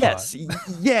on Opon. Yes,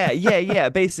 yeah.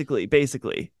 Basically,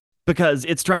 because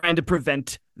it's trying to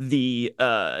prevent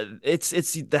it's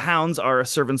the hounds are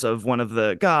servants of one of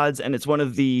the gods, and it's one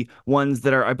of the ones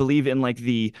that are, I believe, in like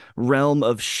the realm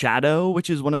of shadow, which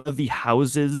is one of the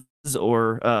houses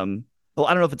or well,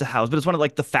 I don't know if it's a house, but it's one of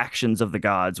like the factions of the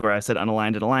gods. Where I said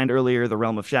unaligned and aligned earlier, the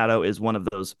realm of shadow is one of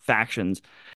those factions.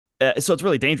 So it's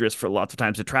really dangerous for lots of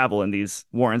times to travel in these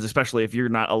warrens, especially if you're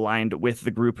not aligned with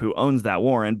the group who owns that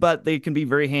warren. But they can be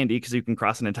very handy because you can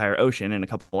cross an entire ocean in a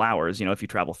couple hours, if you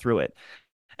travel through it.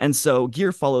 And so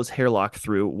Gear follows Hairlock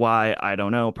through. Why? I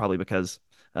don't know. Probably because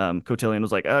Cotillion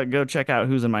was like, go check out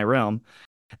who's in my realm.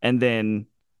 And then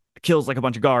kills like a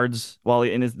bunch of guards while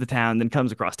in the town, then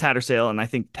comes across Tattersail. And I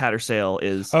think Tattersail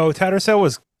is. Oh,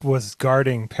 Tattersail was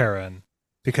guarding Perrin.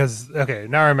 because okay,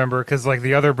 now I remember because like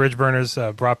the other bridge burners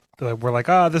brought were like,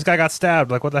 oh, this guy got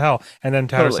stabbed, like what the hell? And then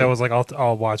Tattersail Totally. was like,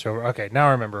 I'll watch over. Okay, now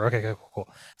I remember. Okay, cool, cool.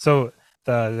 So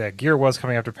the gear was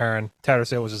coming after Perrin.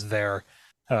 Tattersail was just there.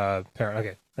 Perrin.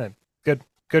 Okay, good,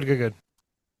 good, good, good.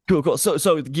 Cool, cool.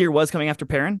 So Gear was coming after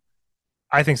Perrin?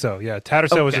 I think so. Yeah,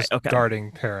 Tattersail was Okay, just okay.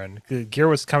 guarding Perrin. Gear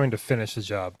was coming to finish the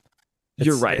job.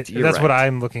 You're right. You're That's what right.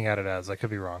 I'm looking at it as. I could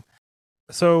be wrong.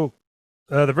 So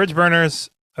the bridge burners,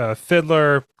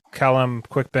 Fiddler, Callum,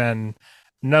 Quickben,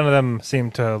 none of them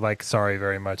seem to like Sorry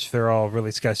very much. They're all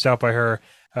really sketched out by her,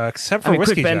 except I for mean, Quick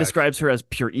Whiskey Ben Jack. describes her as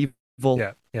pure evil.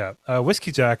 Yeah, yeah.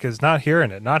 Whiskey Jack is not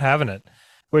hearing it, not having it.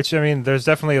 Which I mean, there's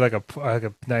definitely like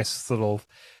a nice little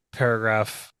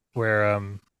paragraph where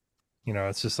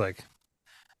it's just like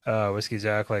Whiskey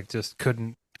Jack like just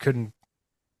couldn't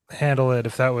handle it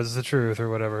if that was the truth or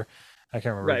whatever. I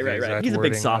can't remember Right, the right, right. exact He's a big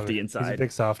wording of it. softy He's a inside.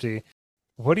 big softy.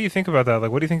 What do you think about that?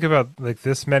 Like, what do you think about like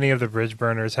this many of the bridge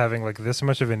burners having like this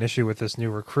much of an issue with this new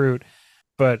recruit,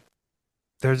 but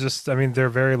they're just, I mean, they're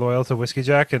very loyal to Whiskey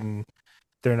Jack and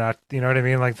they're not, you know what I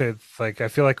mean? Like they like I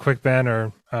feel like Quick Ben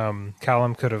or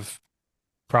Callum could have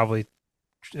probably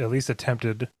at least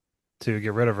attempted to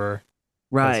get rid of her at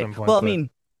Right. some point, Well, I but mean,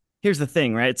 here's the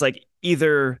thing, right? It's like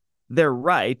either they're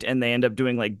right and they end up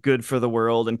doing like good for the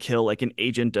world and kill like an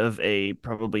agent of a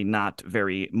probably not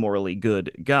very morally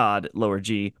good god, lower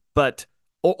G, but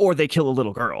or they kill a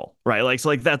little girl, right? Like so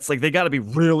like that's like they got to be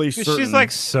really she's like certain.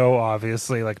 so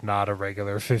obviously like not a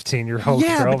regular 15-year-old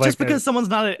Yeah, girl. but just Like, because someone's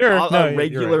not sure, a no, you're right.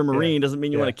 regular Yeah, Marine doesn't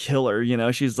mean you want yeah, to kill her, you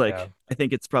know? She's yeah. like I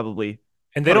think it's probably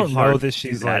And they probably don't know hard that to do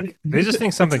she's that, like they just think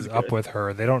which something's is up good. with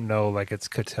her. They don't know like it's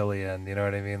cotillion, you know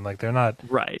what I mean? Like they're not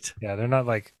Right. yeah, they're not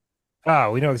like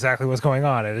we know exactly what's going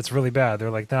on and it's really bad.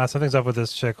 They're like, nah, something's up with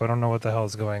this chick. I don't know what the hell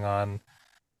is going on.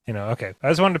 Okay. I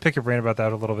just wanted to pick your brain about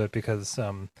that a little bit because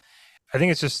I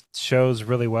think it just shows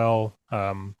really well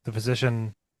the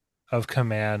position of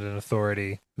command and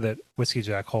authority that Whiskey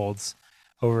Jack holds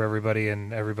over everybody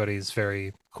and everybody's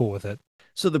very cool with it.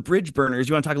 So the bridge burners,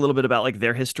 you want to talk a little bit about like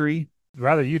their history?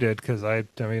 Rather you did because I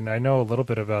mean I know a little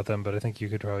bit about them, but I think you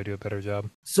could probably do a better job.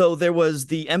 So there was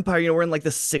the empire, we're in like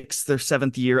the sixth or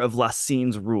seventh year of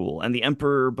Lassine's rule. And the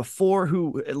emperor before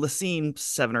who Lassine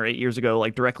 7 or 8 years ago,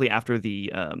 like directly after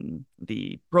the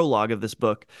prologue of this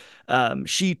book,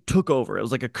 she took over. It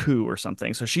was like a coup or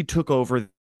something. So she took over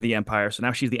the empire. So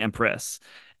now she's the empress.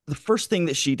 The first thing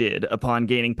that she did upon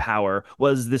gaining power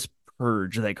was this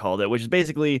purge, they called it, which is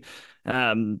basically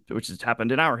which has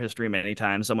happened in our history many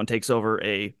times. Someone takes over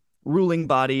a ruling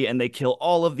body and they kill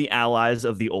all of the allies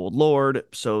of the old lord,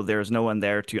 so there's no one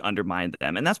there to undermine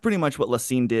them. And that's pretty much what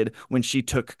Lassine did when she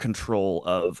took control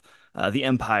of the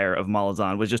empire of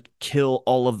Malazan, was just kill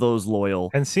all of those loyal,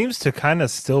 And seems to kind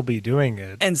of still be doing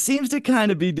it. and seems to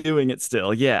kind of be doing it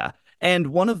still. Yeah. And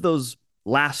one of those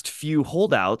last few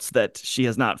holdouts that she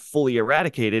has not fully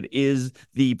eradicated is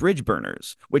the Bridge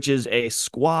Burners, which is a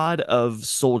squad of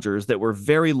soldiers that were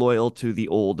very loyal to the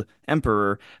old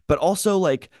emperor, but also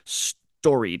like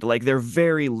storied. Like they're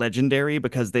very legendary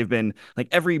because they've been like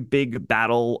every big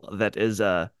battle that is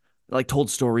like told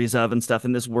stories of and stuff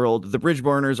in this world, the bridge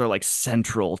burners are like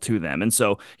central to them. And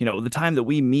so, the time that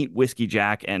we meet Whiskey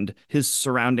Jack and his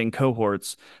surrounding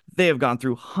cohorts, they have gone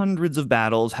through hundreds of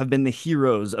battles, have been the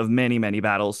heroes of many, many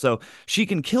battles. So she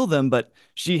can kill them, but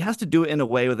she has to do it in a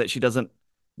way that she doesn't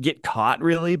get caught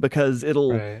really because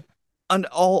it'll Right. and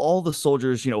all the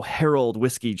soldiers, herald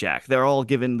Whiskey Jack. They're all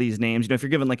given these names. If you're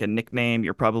given like a nickname,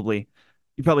 you probably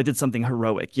did something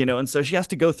heroic, and so she has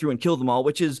to go through and kill them all,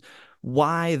 which is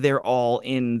why they're all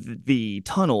in the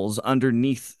tunnels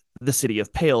underneath the city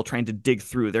of Pale trying to dig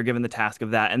through. They're given the task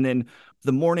of that. And then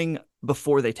the morning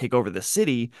before they take over the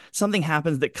city, something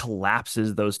happens that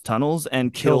collapses those tunnels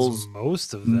and Kills kills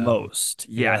most of them. most.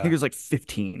 Yeah, I think Yeah. there's like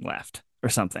 15 left or Oh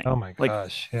something. my Like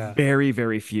gosh. Yeah. very,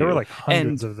 very There were few. like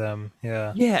hundreds And of them.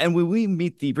 Yeah. yeah, and when we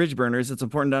meet the bridge burners, it's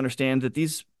important to understand that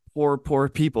these poor, poor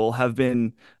people have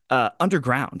been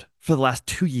underground for the last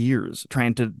 2 years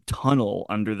trying to tunnel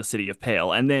under the city of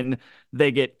Pale. And then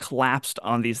they get collapsed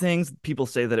on these things. People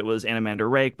say that it was Animander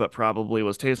Rake, but probably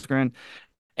was Tastegrin.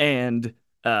 And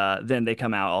then they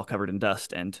come out all covered in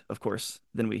dust. And of course,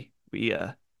 then we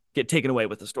get taken away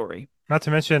with the story. Not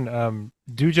to mention,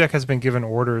 Dujek has been given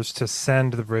orders to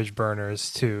send the bridge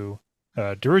burners to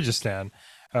Darujhistan,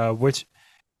 which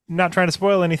not trying to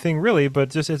spoil anything really, but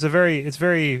just it's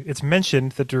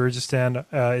mentioned that Darujhistan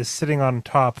is sitting on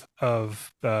top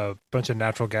of a bunch of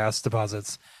natural gas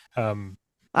deposits. Um,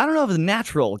 I don't know if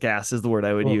natural gas is the word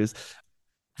I would well, use.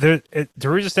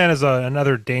 Darujhistan is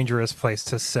another dangerous place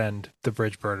to send the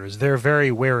bridge burners. They're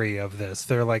very wary of this.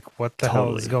 They're like, "What the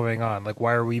hell is Totally. going on? Like,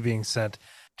 why are we being sent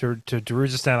to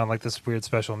Darujhistan on like this weird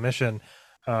special mission?"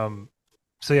 Um,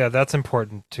 so yeah, that's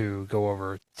important to go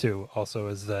over too. Also,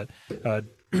 is that uh,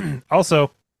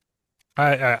 also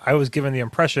I was given the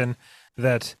impression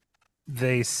that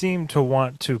they seem to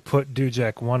want to put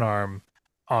Dujek One Arm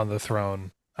on the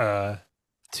throne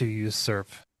to usurp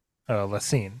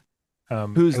Lessine.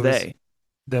 Who's It was they?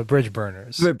 the bridge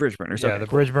burners. The bridge burners. Yeah, Okay, the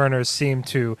cool. bridge burners seem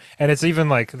to, and it's even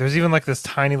like there's even like this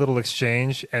tiny little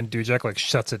exchange, and Dujek like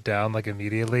shuts it down like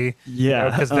immediately, Yeah.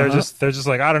 because Uh-huh. they're just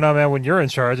like, I don't know, man, when you're in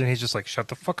charge, and he's just like, shut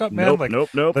the fuck up, man, Nope, nope,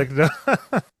 nope. like no.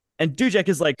 And Dujek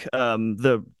is like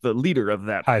the leader of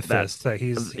High that fist.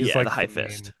 He's yeah, the like High the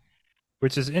Fist, main,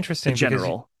 which is the interesting because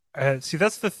general. see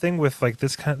that's the thing with like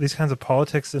these kinds of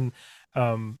politics, and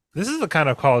this is the kind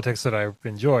of politics that I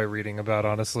enjoy reading about,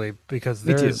 honestly, because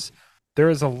Me too. there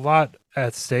is a lot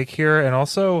at stake here, and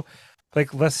also like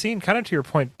Lessine, kind of to your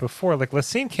point before, like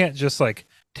Lessine can't just like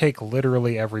take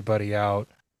literally everybody out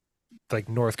like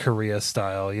North Korea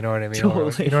style, you know what I mean? Or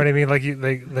like, you know what Totally. I mean?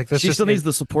 Like that's She just still needs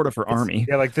the support of her it's army.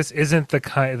 yeah, like this isn't the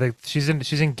kind like she's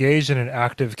engaged in an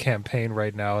active campaign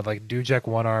right now. And like Dujek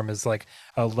One Arm is like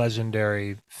a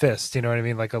legendary fist, you know what I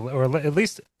mean? Like at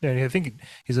least I think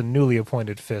he's a newly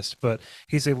appointed fist, but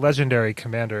he's a legendary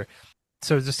commander.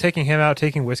 So just taking him out,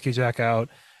 taking Whiskey Jack out,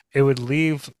 it would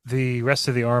leave the rest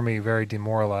of the army very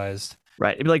demoralized.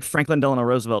 Right. It'd be like Franklin Delano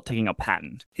Roosevelt taking a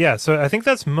patent. Yeah, so I think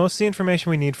that's most of the information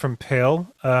we need from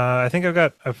Pale. I think I've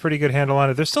got a pretty good handle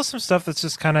on it. There's still some stuff that's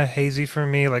just kind of hazy for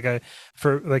me.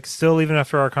 For like, still even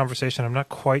after our conversation, I'm not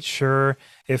quite sure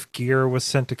if Gear was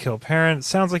sent to kill Perrin. It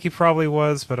sounds like he probably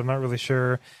was, but I'm not really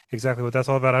sure exactly what that's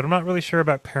all about. I'm not really sure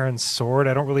about Perrin's sword.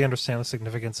 I don't really understand the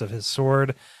significance of his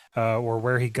sword, or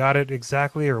where he got it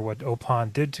exactly, or what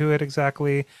Opon did to it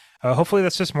exactly. Hopefully,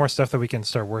 that's just more stuff that we can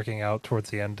start working out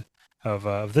towards the end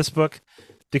of this book,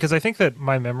 because I think that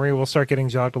my memory will start getting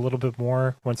jogged a little bit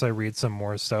more once I read some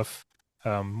more stuff,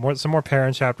 some more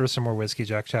Perrin chapters, some more Whiskey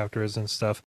Jack chapters and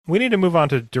stuff. We need to move on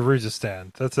to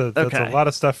Darujhistan. That's a Okay. lot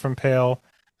of stuff from Pale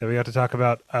that we got to talk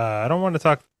about. I don't want to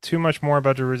talk too much more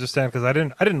about Darujhistan because I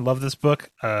didn't love this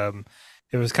book.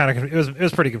 It was kind of it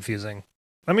was pretty confusing.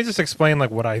 Let me just explain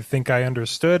like what I think I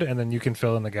understood, and then you can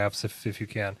fill in the gaps if you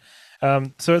can.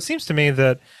 So it seems to me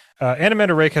that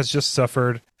Animator Rake has just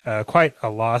suffered quite a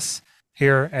loss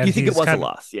here, You and think it he's was a kind of,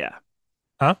 loss? Yeah.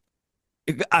 huh?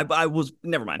 I was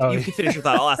never mind. Oh, You can finish your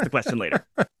thought. I'll ask the question later.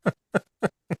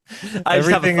 I just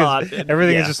have a everything is thought.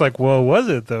 everything is Yeah. just like, well, was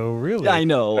it though? Really? I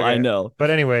know. I Okay. know. But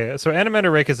anyway, so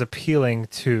Animator Rake is appealing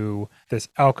to this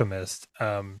alchemist,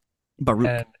 Baruch.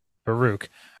 and Baruch.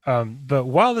 But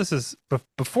while this is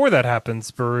before that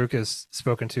happens, Baruch is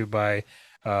spoken to by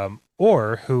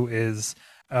Or, who is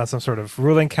some sort of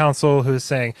ruling council, who's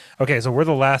saying, okay, so we're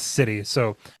the last city.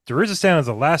 So Darujhistan is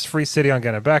the last free city on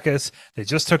Ganabakis. They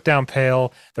just took down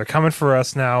Pale. They're coming for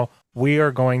us now. We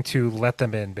are going to let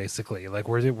them in, basically. Like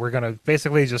we're gonna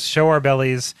basically just show our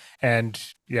bellies, and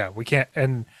yeah, we can't.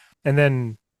 And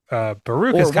then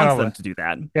Baruch is Or kind wants of them like, to do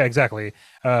that. yeah, exactly.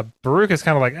 Baruch is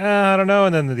kind of like, I don't know.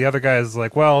 And then the other guy is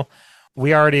like, well,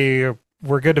 we're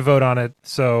good to vote on it.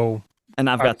 So, And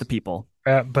I've got the people.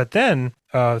 but then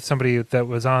somebody that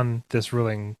was on this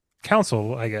ruling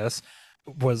council, I guess,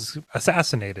 was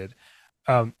assassinated.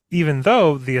 Even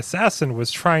though the assassin was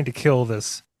trying to kill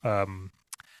this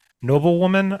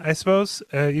noblewoman, I suppose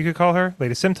you could call her,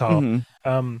 Lady Simtal. Hmm.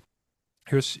 Um,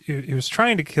 he was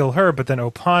trying to kill her, but then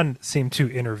Opan seemed to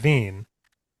intervene.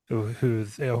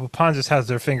 Opan just has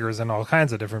their fingers in all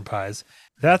kinds of different pies.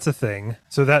 That's a thing.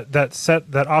 So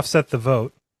that offset the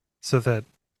vote, so that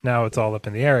now it's all up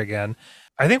in the air again.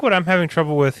 I think what I'm having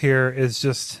trouble with here is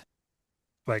just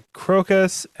like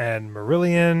Crocus and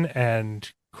Marillion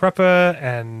and Kruppa,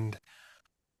 and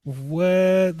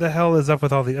what the hell is up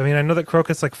with all the? I mean, I know that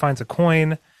Crocus like finds a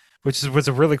coin, was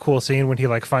a really cool scene when he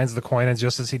like finds the coin, and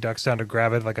just as he ducks down to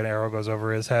grab it, like an arrow goes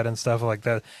over his head and stuff like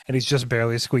that, and he's just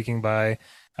barely squeaking by,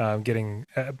 getting.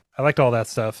 I liked all that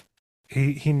stuff.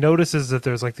 He notices that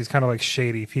there's like these kind of like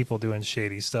shady people doing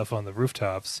shady stuff on the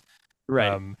rooftops,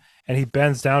 Right. and he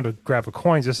bends down to grab a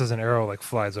coin just as an arrow like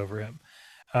flies over him.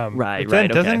 Right. But then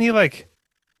Right. doesn't Okay. he like?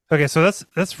 Okay, so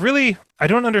that's really, I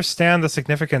don't understand the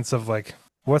significance of like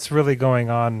what's really going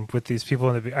on with these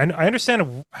people in the. I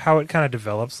understand how it kind of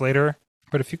develops later,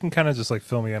 but if you can kind of just like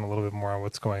fill me in a little bit more on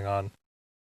what's going on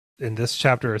in this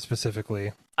chapter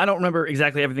specifically. I don't remember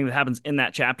exactly everything that happens in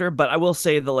that chapter, but I will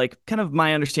say that like kind of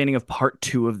my understanding of part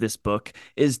two of this book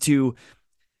is to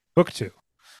Book two.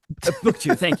 Book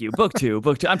two, thank you. Book two.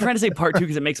 I'm trying to say part two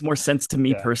because it makes more sense to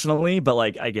me Yeah. personally, but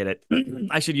like I get it.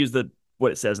 I should use the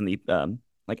what it says in the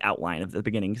like outline of the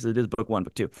beginning because it is book one,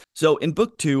 book two. So in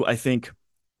book two, I think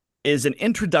is an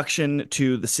introduction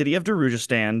to the city of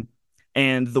Darujhistan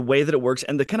and the way that it works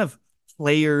and the kind of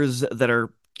players that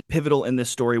are pivotal in this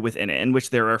story within it, in which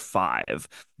there are five.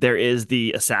 There is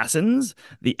the assassins,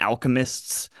 the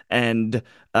alchemists, and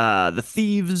the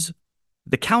thieves,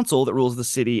 the council that rules the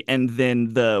city, and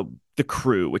then the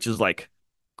crew, which is like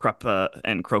Kruppa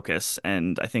and Crocus,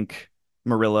 and I think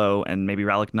Murillo and maybe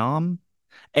Ralik Nom.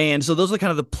 And so those are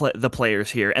kind of the players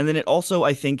here. And then it also,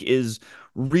 I think, is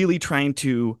really trying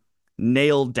to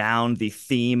nail down the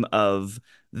theme of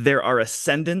there are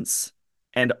ascendants,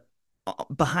 and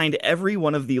behind every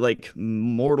one of the like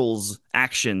mortals'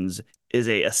 actions is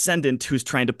a ascendant who's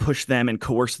trying to push them and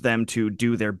coerce them to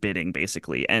do their bidding,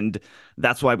 basically. And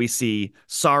that's why we see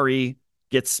Sari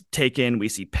gets taken. We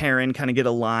see Perrin kind of get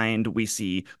aligned. We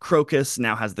see Crocus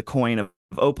now has the coin of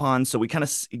Opon. So we kind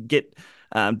of get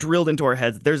drilled into our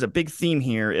heads. There's a big theme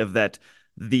here of that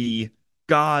the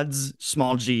gods,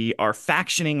 small g, are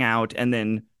factioning out and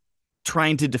then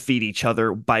trying to defeat each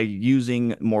other by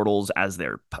using mortals as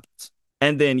their puppets.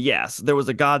 And then, yes, there was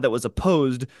a god that was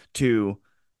opposed to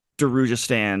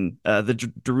Darujhistan, the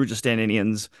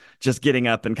Darujhistanians just getting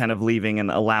up and kind of leaving and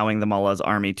allowing the Mullah's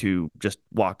army to just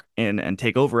walk in and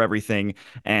take over everything.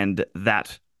 And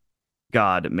that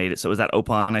god made it so. Is that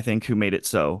Opon, I think, who made it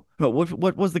so? But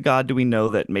what was the god, do we know,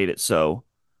 that made it so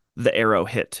the arrow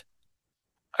hit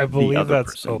I the believe other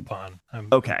that's person? Opon. I'm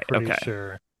Okay, pretty okay.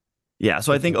 sure Yeah,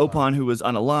 so I it's think Opon. Opon, who was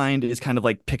unaligned, is kind of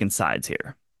like picking sides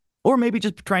here. Or maybe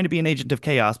just trying to be an agent of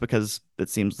chaos because it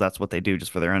seems that's what they do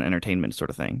just for their own entertainment sort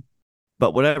of thing.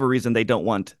 But whatever reason, they don't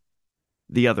want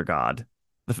the other god,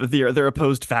 their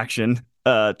opposed faction,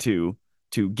 to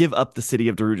give up the city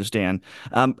of Darujhistan.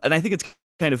 And I think it's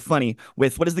kind of funny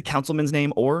with what is the councilman's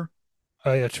name? Or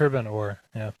Oh yeah, Turban or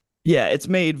yeah. yeah, it's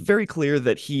made very clear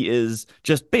that he is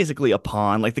just basically a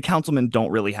pawn. Like the councilmen don't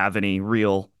really have any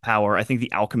real power. I think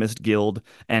the Alchemist Guild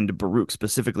and Baruch,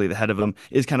 specifically the head of them,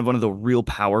 is kind of one of the real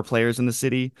power players in the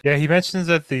city. Yeah, he mentions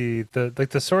that the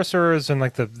like the sorcerers and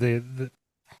like the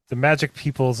magic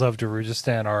peoples of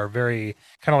Darujhistan are very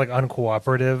kind of like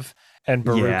uncooperative, and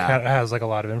Baruch Yeah. has like a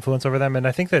lot of influence over them. And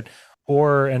I think that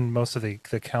Or and most of the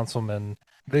councilmen,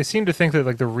 they seem to think that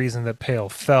like the reason that Pale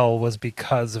fell was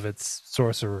because of its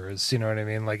sorcerers. You know what I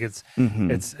mean? Like Hmm.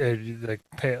 like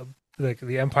Pale. Like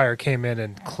the Empire came in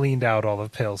and cleaned out all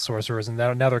of Pale's sorcerers, and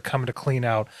now they're coming to clean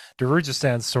out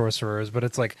Darujistan's sorcerers. But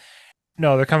it's like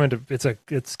no, they're coming to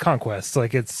it's conquest.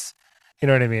 Like it's you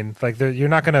know what I mean. Like you're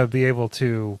not going to be able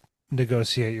to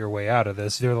negotiate your way out of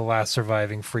this. You're the last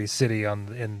surviving free city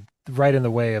on in right in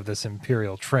the way of this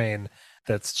imperial train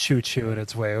that's choo-chooing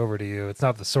its way over to you. It's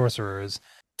not the sorcerers.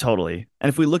 Totally. And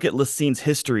if we look at Lysine's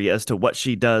history as to what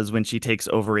she does when she takes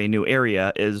over a new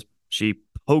area, is she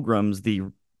pogroms the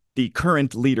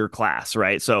current leader class,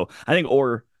 right? So I think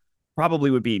Or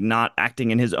probably would be not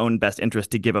acting in his own best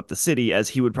interest to give up the city, as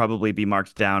he would probably be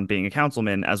marked down, being a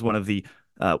councilman, as one of the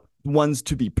ones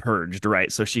to be purged,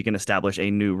 right? So she can establish a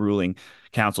new ruling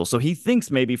council. So he thinks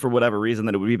maybe for whatever reason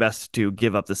that it would be best to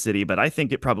give up the city, but I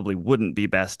think it probably wouldn't be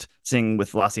best, seeing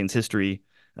with Lassian's history.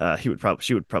 She would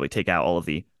probably take out all of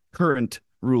the current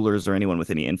rulers or anyone with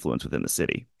any influence within the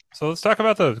city. So let's talk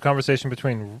about the conversation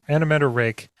between Animator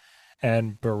Rake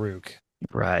and Baruch.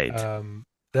 Right. Um,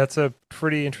 that's a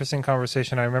pretty interesting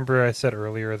conversation. I remember I said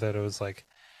earlier that it was like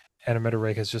Animator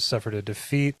Rake has just suffered a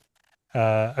defeat.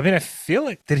 I mean, I feel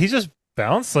like did he just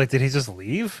bounce? Like, did he just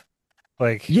leave?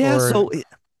 Like, Yeah, or so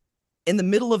in the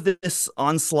middle of this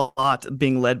onslaught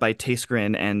being led by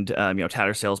Taskrin and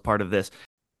Tattersail's part of this,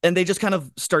 and they just kind of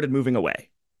started moving away.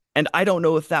 And I don't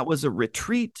know if that was a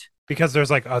retreat. because there's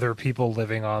like other people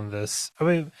living on this. I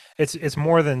mean, it's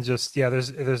more than just yeah. There's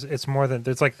it's more than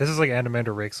there's like this is like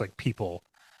Animator Rake's like people.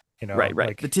 You know, Right,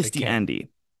 right. The like they Tisti can't. Andy.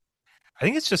 I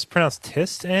think it's just pronounced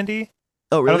Tist, Andy.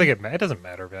 Oh, I don't think really? it doesn't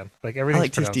matter, man. Like I everything's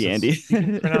like pronounced Tisti as Andy. you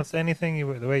can pronounce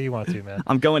anything the way you want to, man.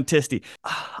 I'm going Tisti.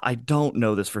 I don't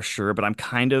know this for sure, but I'm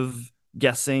kind of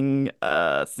guessing,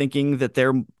 thinking that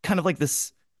they're kind of like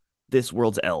this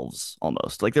world's elves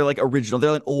almost. Like they're like original.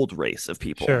 They're an old race of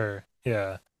people, Sure,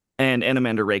 yeah. and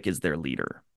Animander Rake is their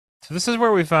leader. So this is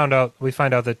where we find out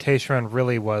that Taishran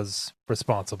really was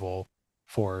responsible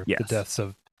for the Yes. deaths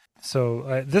of.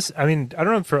 So this, I mean, I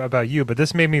don't know about you, but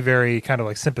this made me very kind of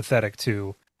like sympathetic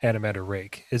to Animander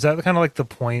Rake. Is that kind of like the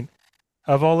point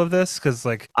of all of this? Because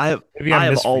like I have maybe I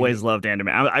I'm have always misreading. loved anime.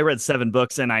 I read 7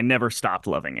 books and I never stopped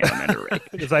loving Anamander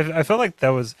Rake. Because I felt like that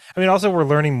was, I mean, also we're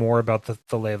learning more about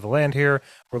the lay of the land here.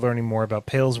 We're learning more about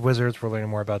Pale's wizards. We're learning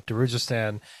more about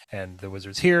Darujhistan and the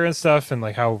wizards here and stuff, and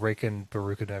like how Rake and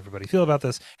Baruch and everybody feel about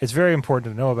this. It's very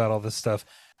important to know about all this stuff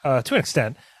to an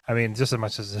extent. I mean, just as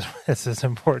much as it's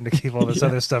important to keep all this Yeah,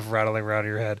 other stuff rattling around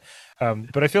your head.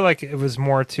 But I feel like it was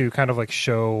more to kind of like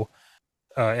show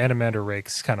Animander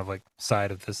Rake's kind of like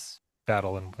side of this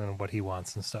battle and what he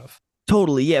wants and stuff.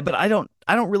 totally. Yeah, but I don't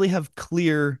really have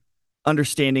clear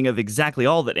understanding of exactly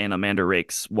all that Anamander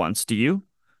Rakes wants. Do you?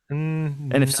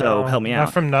 And if so, No, help me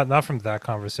out. not from that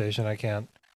conversation. I can't.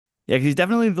 Yeah, because he's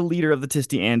definitely the leader of the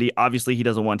Tisti Andi. Obviously, he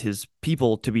doesn't want his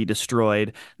people to be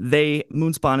destroyed.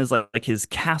 Moonspawn is like his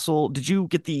castle. Did you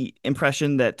get the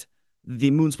impression that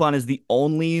the Moonspawn is the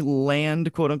only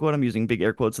land, quote unquote, I'm using big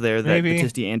air quotes there, that the Maybe.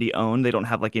 Tisti Andi own? They don't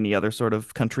have like any other sort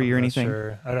of country I'm or not anything.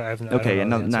 sure. I don't Okay, know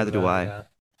and the no, answer to neither do that. I. Yeah.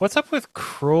 What's up with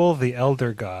Cruel the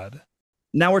Elder God?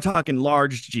 Now we're talking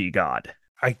large G God,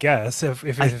 I guess I if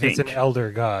it's an think.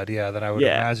 elder god, yeah, then I would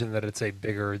Yeah, imagine that it's a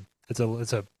bigger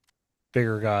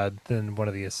god than one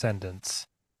of the ascendants.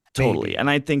 totally. Maybe. And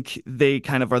I think they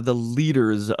kind of are the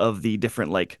leaders of the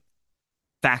different like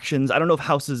factions. I don't know if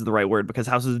houses is the right word because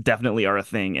houses definitely are a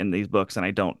thing in these books, and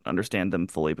I don't understand them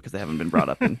fully because they haven't been brought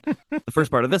up in the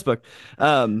first part of this book.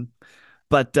 Um,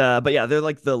 but yeah, they're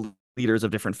like the leaders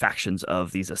of different factions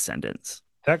of these ascendants,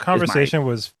 That is my conversation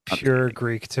was pure understanding.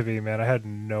 Greek to me, man. I had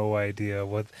no idea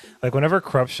what, like, whenever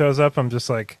Krupp shows up, I'm just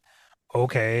like,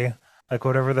 okay, like,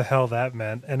 whatever the hell that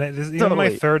meant. And even my Totally.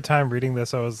 third time reading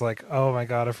this, I was like, oh my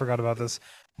God, I forgot about this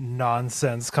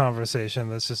nonsense conversation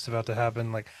that's just about to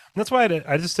happen. Like, that's why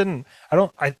I just didn't,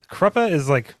 Kruppa is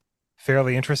like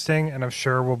fairly interesting, and I'm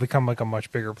sure will become like a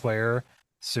much bigger player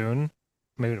soon.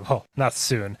 Maybe, well, not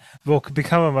soon. Will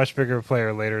become a much bigger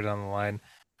player later down the line.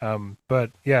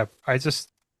 But yeah,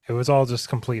 it was all just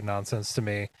complete nonsense to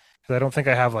me because I don't think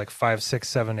I have like five, six,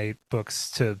 seven, eight books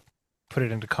to put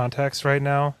it into context right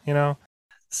now. You know?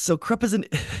 So Krupp is an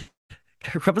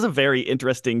Krupp is a very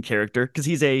interesting character because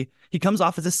he comes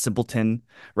off as a simpleton,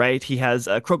 right? He has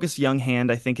Crocus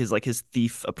Younghand, I think, is like his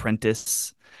thief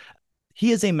apprentice.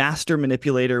 He is a master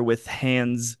manipulator with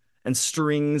hands and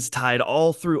strings tied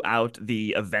all throughout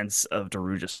the events of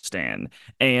Darujhistan,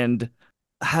 and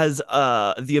has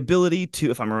the ability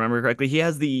to, if I'm remembering correctly, he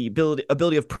has the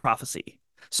ability of prophecy.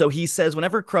 So he says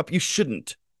whenever Krupp, you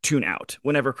shouldn't tune out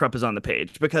whenever Krupp is on the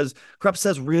page because Krupp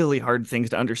says really hard things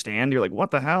to understand. You're like,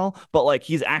 what the hell? But like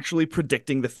he's actually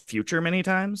predicting the future many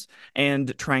times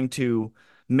and trying to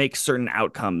make certain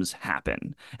outcomes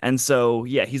happen. And so,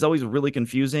 yeah, he's always really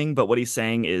confusing, but what he's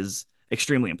saying is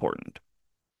extremely important.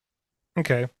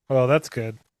 Okay, well that's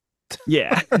good.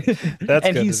 Yeah. That's And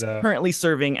good to he's know. currently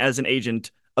serving as an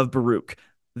agent of Baruch,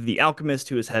 the alchemist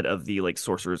who is head of the like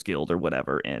Sorcerer's Guild or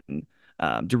whatever in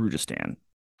Darujhistan.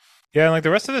 Yeah, and like the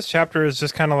rest of this chapter is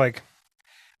just kind of like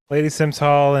Lady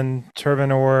Simtal and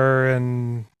Turbinor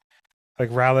and like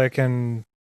Ralik and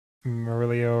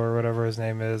Murillo or whatever his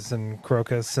name is and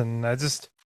Crocus, and I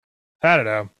don't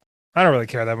know. I don't really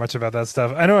care that much about that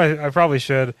stuff. I know I probably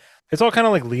should. It's all kind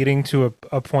of like leading to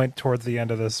a point towards the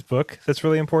end of this book that's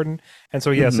really important. And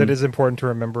so, yes, it Mm-hmm. is important to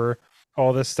remember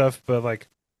all this stuff. But like,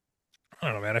 I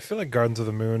don't know, man. I feel like Gardens of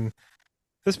the Moon,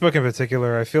 this book in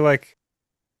particular, I feel like,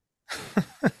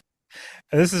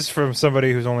 and this is from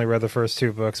somebody who's only read the first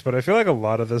two books, but I feel like a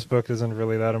lot of this book isn't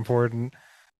really that important.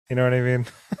 You know what I mean?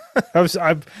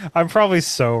 I'm probably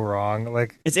so wrong.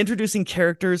 Like, It's introducing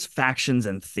characters, factions,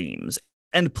 and themes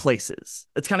and places.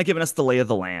 It's kind of giving us the lay of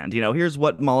the land. Here's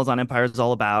what Malazan Empire is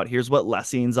all about. Here's what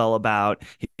Lessine's all about.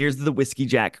 Here's the Whiskey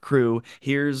Jack crew.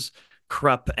 Here's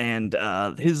Krupp and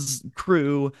his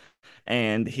crew.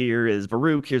 And here is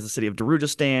Baruch. Here's the city of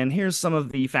Darujhistan. Here's some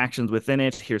of the factions within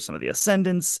it. Here's some of the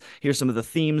ascendants. Here's some of the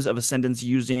themes of ascendants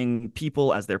using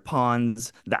people as their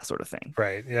pawns, that sort of thing.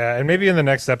 right. Yeah. And maybe in the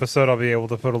next episode, I'll be able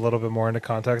to put a little bit more into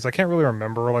context. I can't really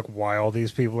remember like why all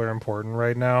these people are important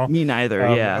right now. Me neither.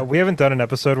 Yeah. We haven't done an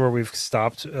episode where we've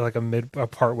stopped like a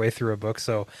part way through a book.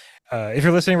 So if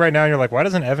you're listening right now and you're like, why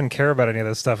doesn't Evan care about any of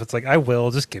this stuff? It's like, I will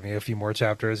just give me a few more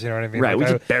chapters. You know what I mean? Right. Like We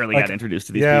I just barely got like, introduced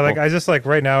to these yeah, like people. I just like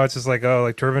right now it's just like, oh,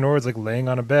 like Turvin Ord's like laying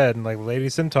on a bed and like Lady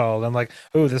Simtal. And I'm like,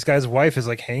 oh, this guy's wife is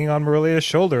like hanging on Marilia's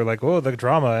shoulder. Like, oh, the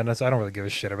drama. And I don't really give a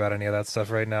shit about any of that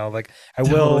stuff right now. Like I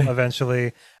will Totally.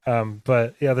 eventually.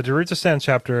 But yeah, the Darujhistan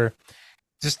chapter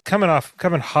just coming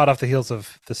hot off the heels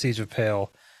of the Siege of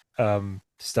Pale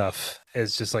stuff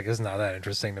is just like, it's not that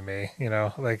interesting to me, you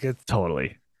know, like it,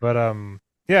 Totally. but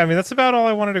yeah, I mean, that's about all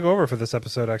I wanted to go over for this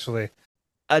episode, actually.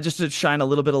 just to shine a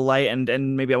little bit of light,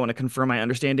 and maybe I want to confirm my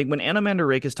understanding. When Anomander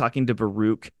Rake is talking to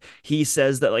Baruch, he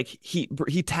says that like he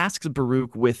tasks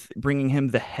Baruch with bringing him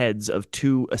the heads of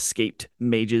two escaped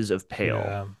mages of Pale.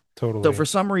 Yeah, So totally. for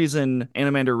some reason,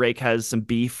 Anomander Rake has some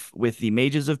beef with the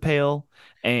mages of Pale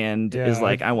and Yeah, is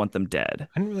like, I want them dead.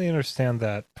 I didn't really understand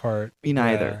that part. Me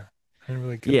neither. Yeah, I didn't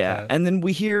really get Yeah, that. and then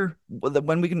we hear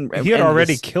when we can He had end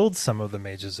already this. killed some of the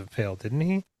mages of Pale, didn't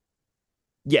he?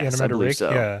 Yes, I Animator believe Rake? so.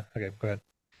 Yeah. Okay, go ahead.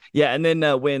 Yeah, and then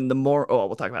when the more oh,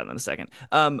 we'll talk about it in a second.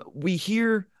 We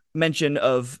hear mention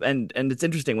of and it's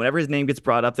interesting whenever his name gets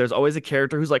brought up, there's always a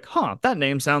character who's like, "Huh, that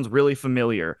name sounds really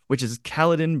familiar," which is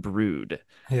Kaladin Brood.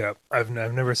 Yeah, I've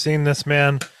never seen this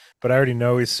man, but I already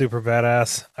know he's super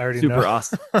badass. I already know. Super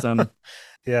awesome.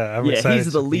 Yeah, I'm Yeah, excited he's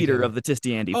to the meet leader him. of the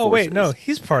Tistiandi Oh wait, no, forces.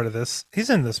 he's part of this. He's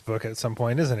in this book at some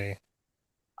point, isn't he?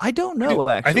 I don't We do, know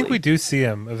I think we actually. do see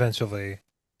him eventually.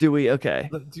 Do we?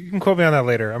 Okay. You can quote me on that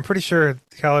later. I'm pretty sure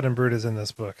Kaladin Brood is in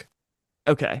this book.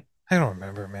 Okay. I don't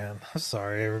remember, man. I'm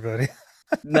sorry, everybody.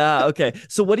 Nah, okay.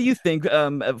 So what do you think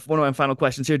one of my final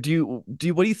questions here,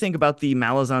 what do you think about the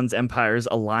Malazan's empire's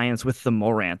alliance with the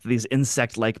Moranth, these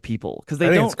insect-like people? Because I they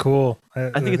think it's don't cool.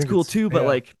 I think I it's think cool it's too, but yeah.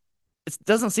 like it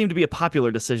doesn't seem to be a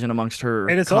popular decision amongst her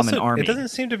And it's common also it army. doesn't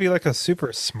seem to be like a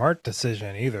super smart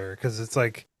decision either, because it's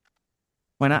like,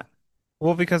 Why not?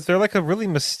 well, because they're like a really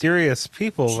mysterious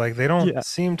people. Like Yeah.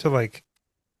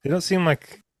 they don't seem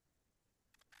like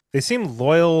they seem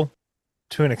loyal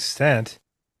to an extent,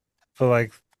 but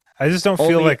like I just don't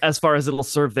feel Only like as far as it'll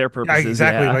serve their yeah, purposes.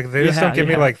 exactly. Yeah. Like they just don't Yeah, give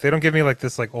me yeah. like they don't give me like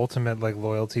this like ultimate like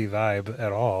loyalty vibe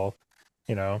at all,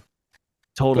 you know.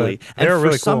 But Totally. And they're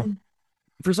really cool.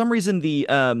 for some reason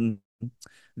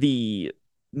the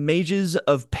mages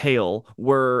of Pale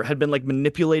were had been like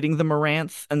manipulating the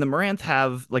Moranth, and the Moranth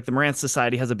have like the Moranth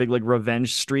society has a big like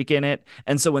revenge streak in it,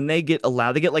 and so when they get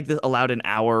like allowed an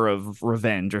hour of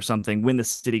revenge or something when the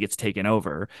city gets taken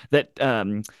over. That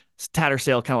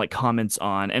Tattersail kind of like comments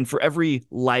on, and for every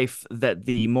life that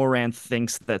the Moranth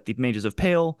thinks that the mages of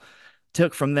Pale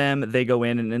took from them, they go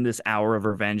in and in this hour of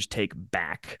revenge take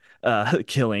back,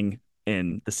 killing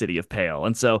in the city of Pale.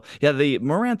 And so, yeah, the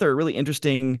Moranth are really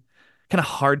interesting, kind of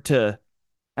hard to,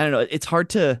 I don't know, it's hard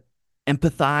to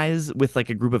empathize with like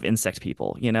a group of insect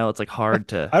people. It's like hard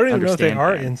to I don't even know if they understand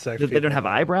are them. insect They don't people have though.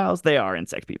 eyebrows. They are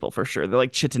insect people for sure. They're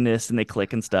like chitinous and they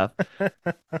click and stuff.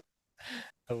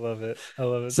 I love it. I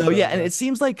love it So so yeah, and much. it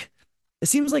seems like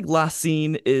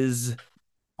Lacine is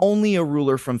only a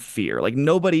ruler from fear. Like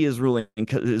nobody is ruling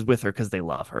is with her because they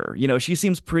love her. She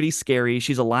seems pretty scary.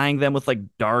 She's allying them with like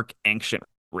dark, ancient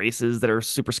races that are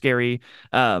super scary.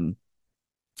 Um,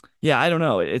 yeah, I don't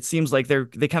know. It seems like they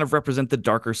kind of represent the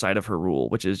darker side of her rule,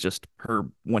 which is just her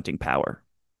wanting power.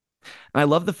 And I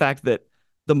love the fact that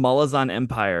the Malazan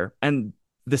Empire and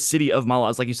the city of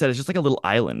Malaz, like you said, is just like a little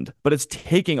island, but it's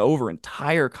taking over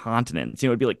entire continents.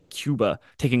 It'd be like Cuba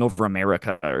taking over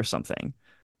America or something.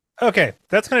 Okay,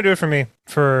 that's gonna do it for me.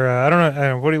 For I don't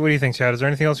know. What do you think, Chad? Is there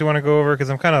anything else you want to go over? Because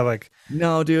I'm kind of like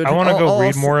No, I dude. want to go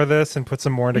read more of this and put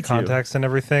some more into Me too. context and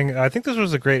everything. I think this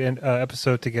was a great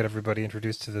episode to get everybody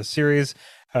introduced to this series.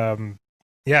 Um,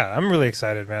 yeah, I'm really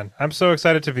excited, man. I'm so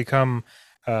excited to become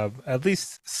at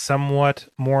least somewhat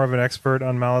more of an expert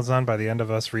on Malazan by the end of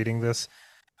us reading this.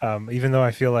 Even though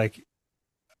I feel like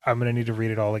I'm gonna need to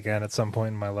read it all again at some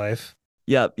point in my life.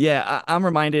 Yeah, yeah. I'm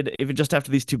reminded, even just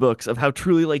after these two books, of how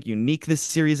truly like unique this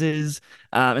series is.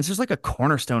 It's just like a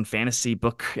cornerstone fantasy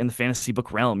book in the fantasy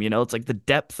book realm. It's like the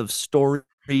depth of story,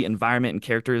 environment, and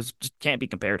characters just can't be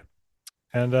compared.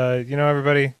 And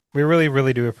everybody, we really,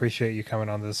 really do appreciate you coming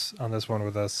on this one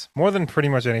with us. More than pretty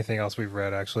much anything else we've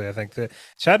read, actually. I think that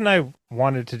Chad and I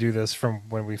wanted to do this from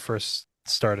when we first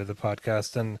started the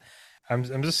podcast, and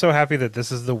I'm just so happy that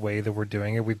this is the way that we're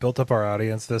doing it. We built up our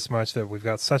audience this much that we've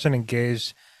got such an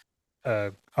engaged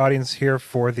audience here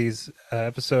for these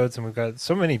episodes, and we've got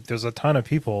so many. There's a ton of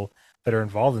people that are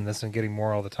involved in this and getting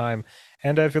more all the time.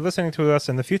 And if you're listening to us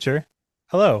in the future,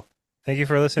 hello. Thank you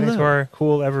for listening to Hello. our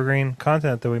cool evergreen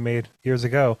content that we made years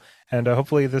ago. And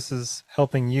hopefully, this is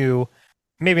helping you.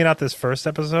 Maybe not this first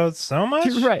episode so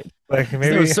You're much. right. Like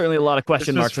There was maybe certainly a lot of this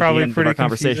question was marks at the probably end of our pretty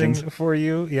conversations. confusing for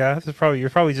you. Yeah, you're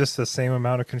probably just the same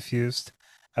amount of confused,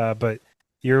 but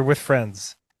you're with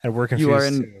friends, and we're You are confused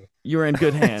in too. you are in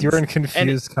good You're hands. in And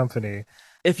confused company.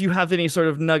 if you have any sort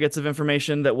of nuggets of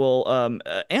information that will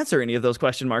answer any of those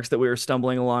question marks that we were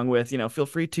stumbling along with, feel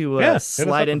free to Yeah, hit us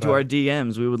slide up into about our it.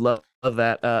 DMs. We would love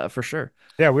that for sure.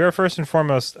 Yeah, we are first and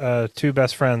foremost two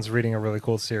best friends reading a really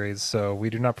cool series, so we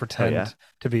do not Hell yeah. pretend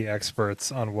to be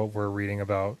experts on what we're reading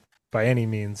about by any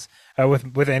means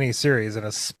with any series, and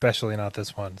especially not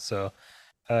this one. So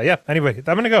Yeah. Anyway, I'm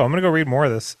gonna go. I'm gonna go read more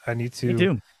of this. I need Me to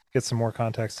too. get some more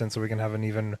context in so we can have an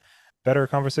even better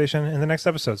conversation in the next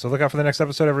episode. So look out for the next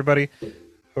episode, everybody.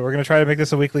 But we're gonna try to make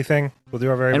this a weekly thing. We'll do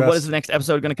our very And what is best. the next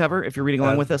episode going to cover? If you're reading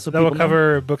along with us, so Then we'll people know.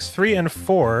 cover books 3 and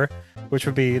 4, which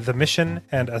would be The Mission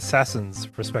and Assassins,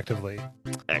 respectively.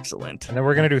 Excellent. And then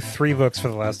we're gonna do 3 books for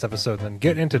the last episode, and then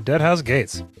get into Deadhouse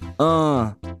Gates.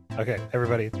 Okay,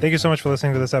 everybody, thank you so much for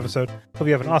listening to this episode. Hope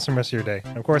you have an awesome rest of your day.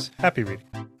 And of course, happy reading.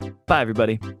 Bye,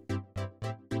 everybody.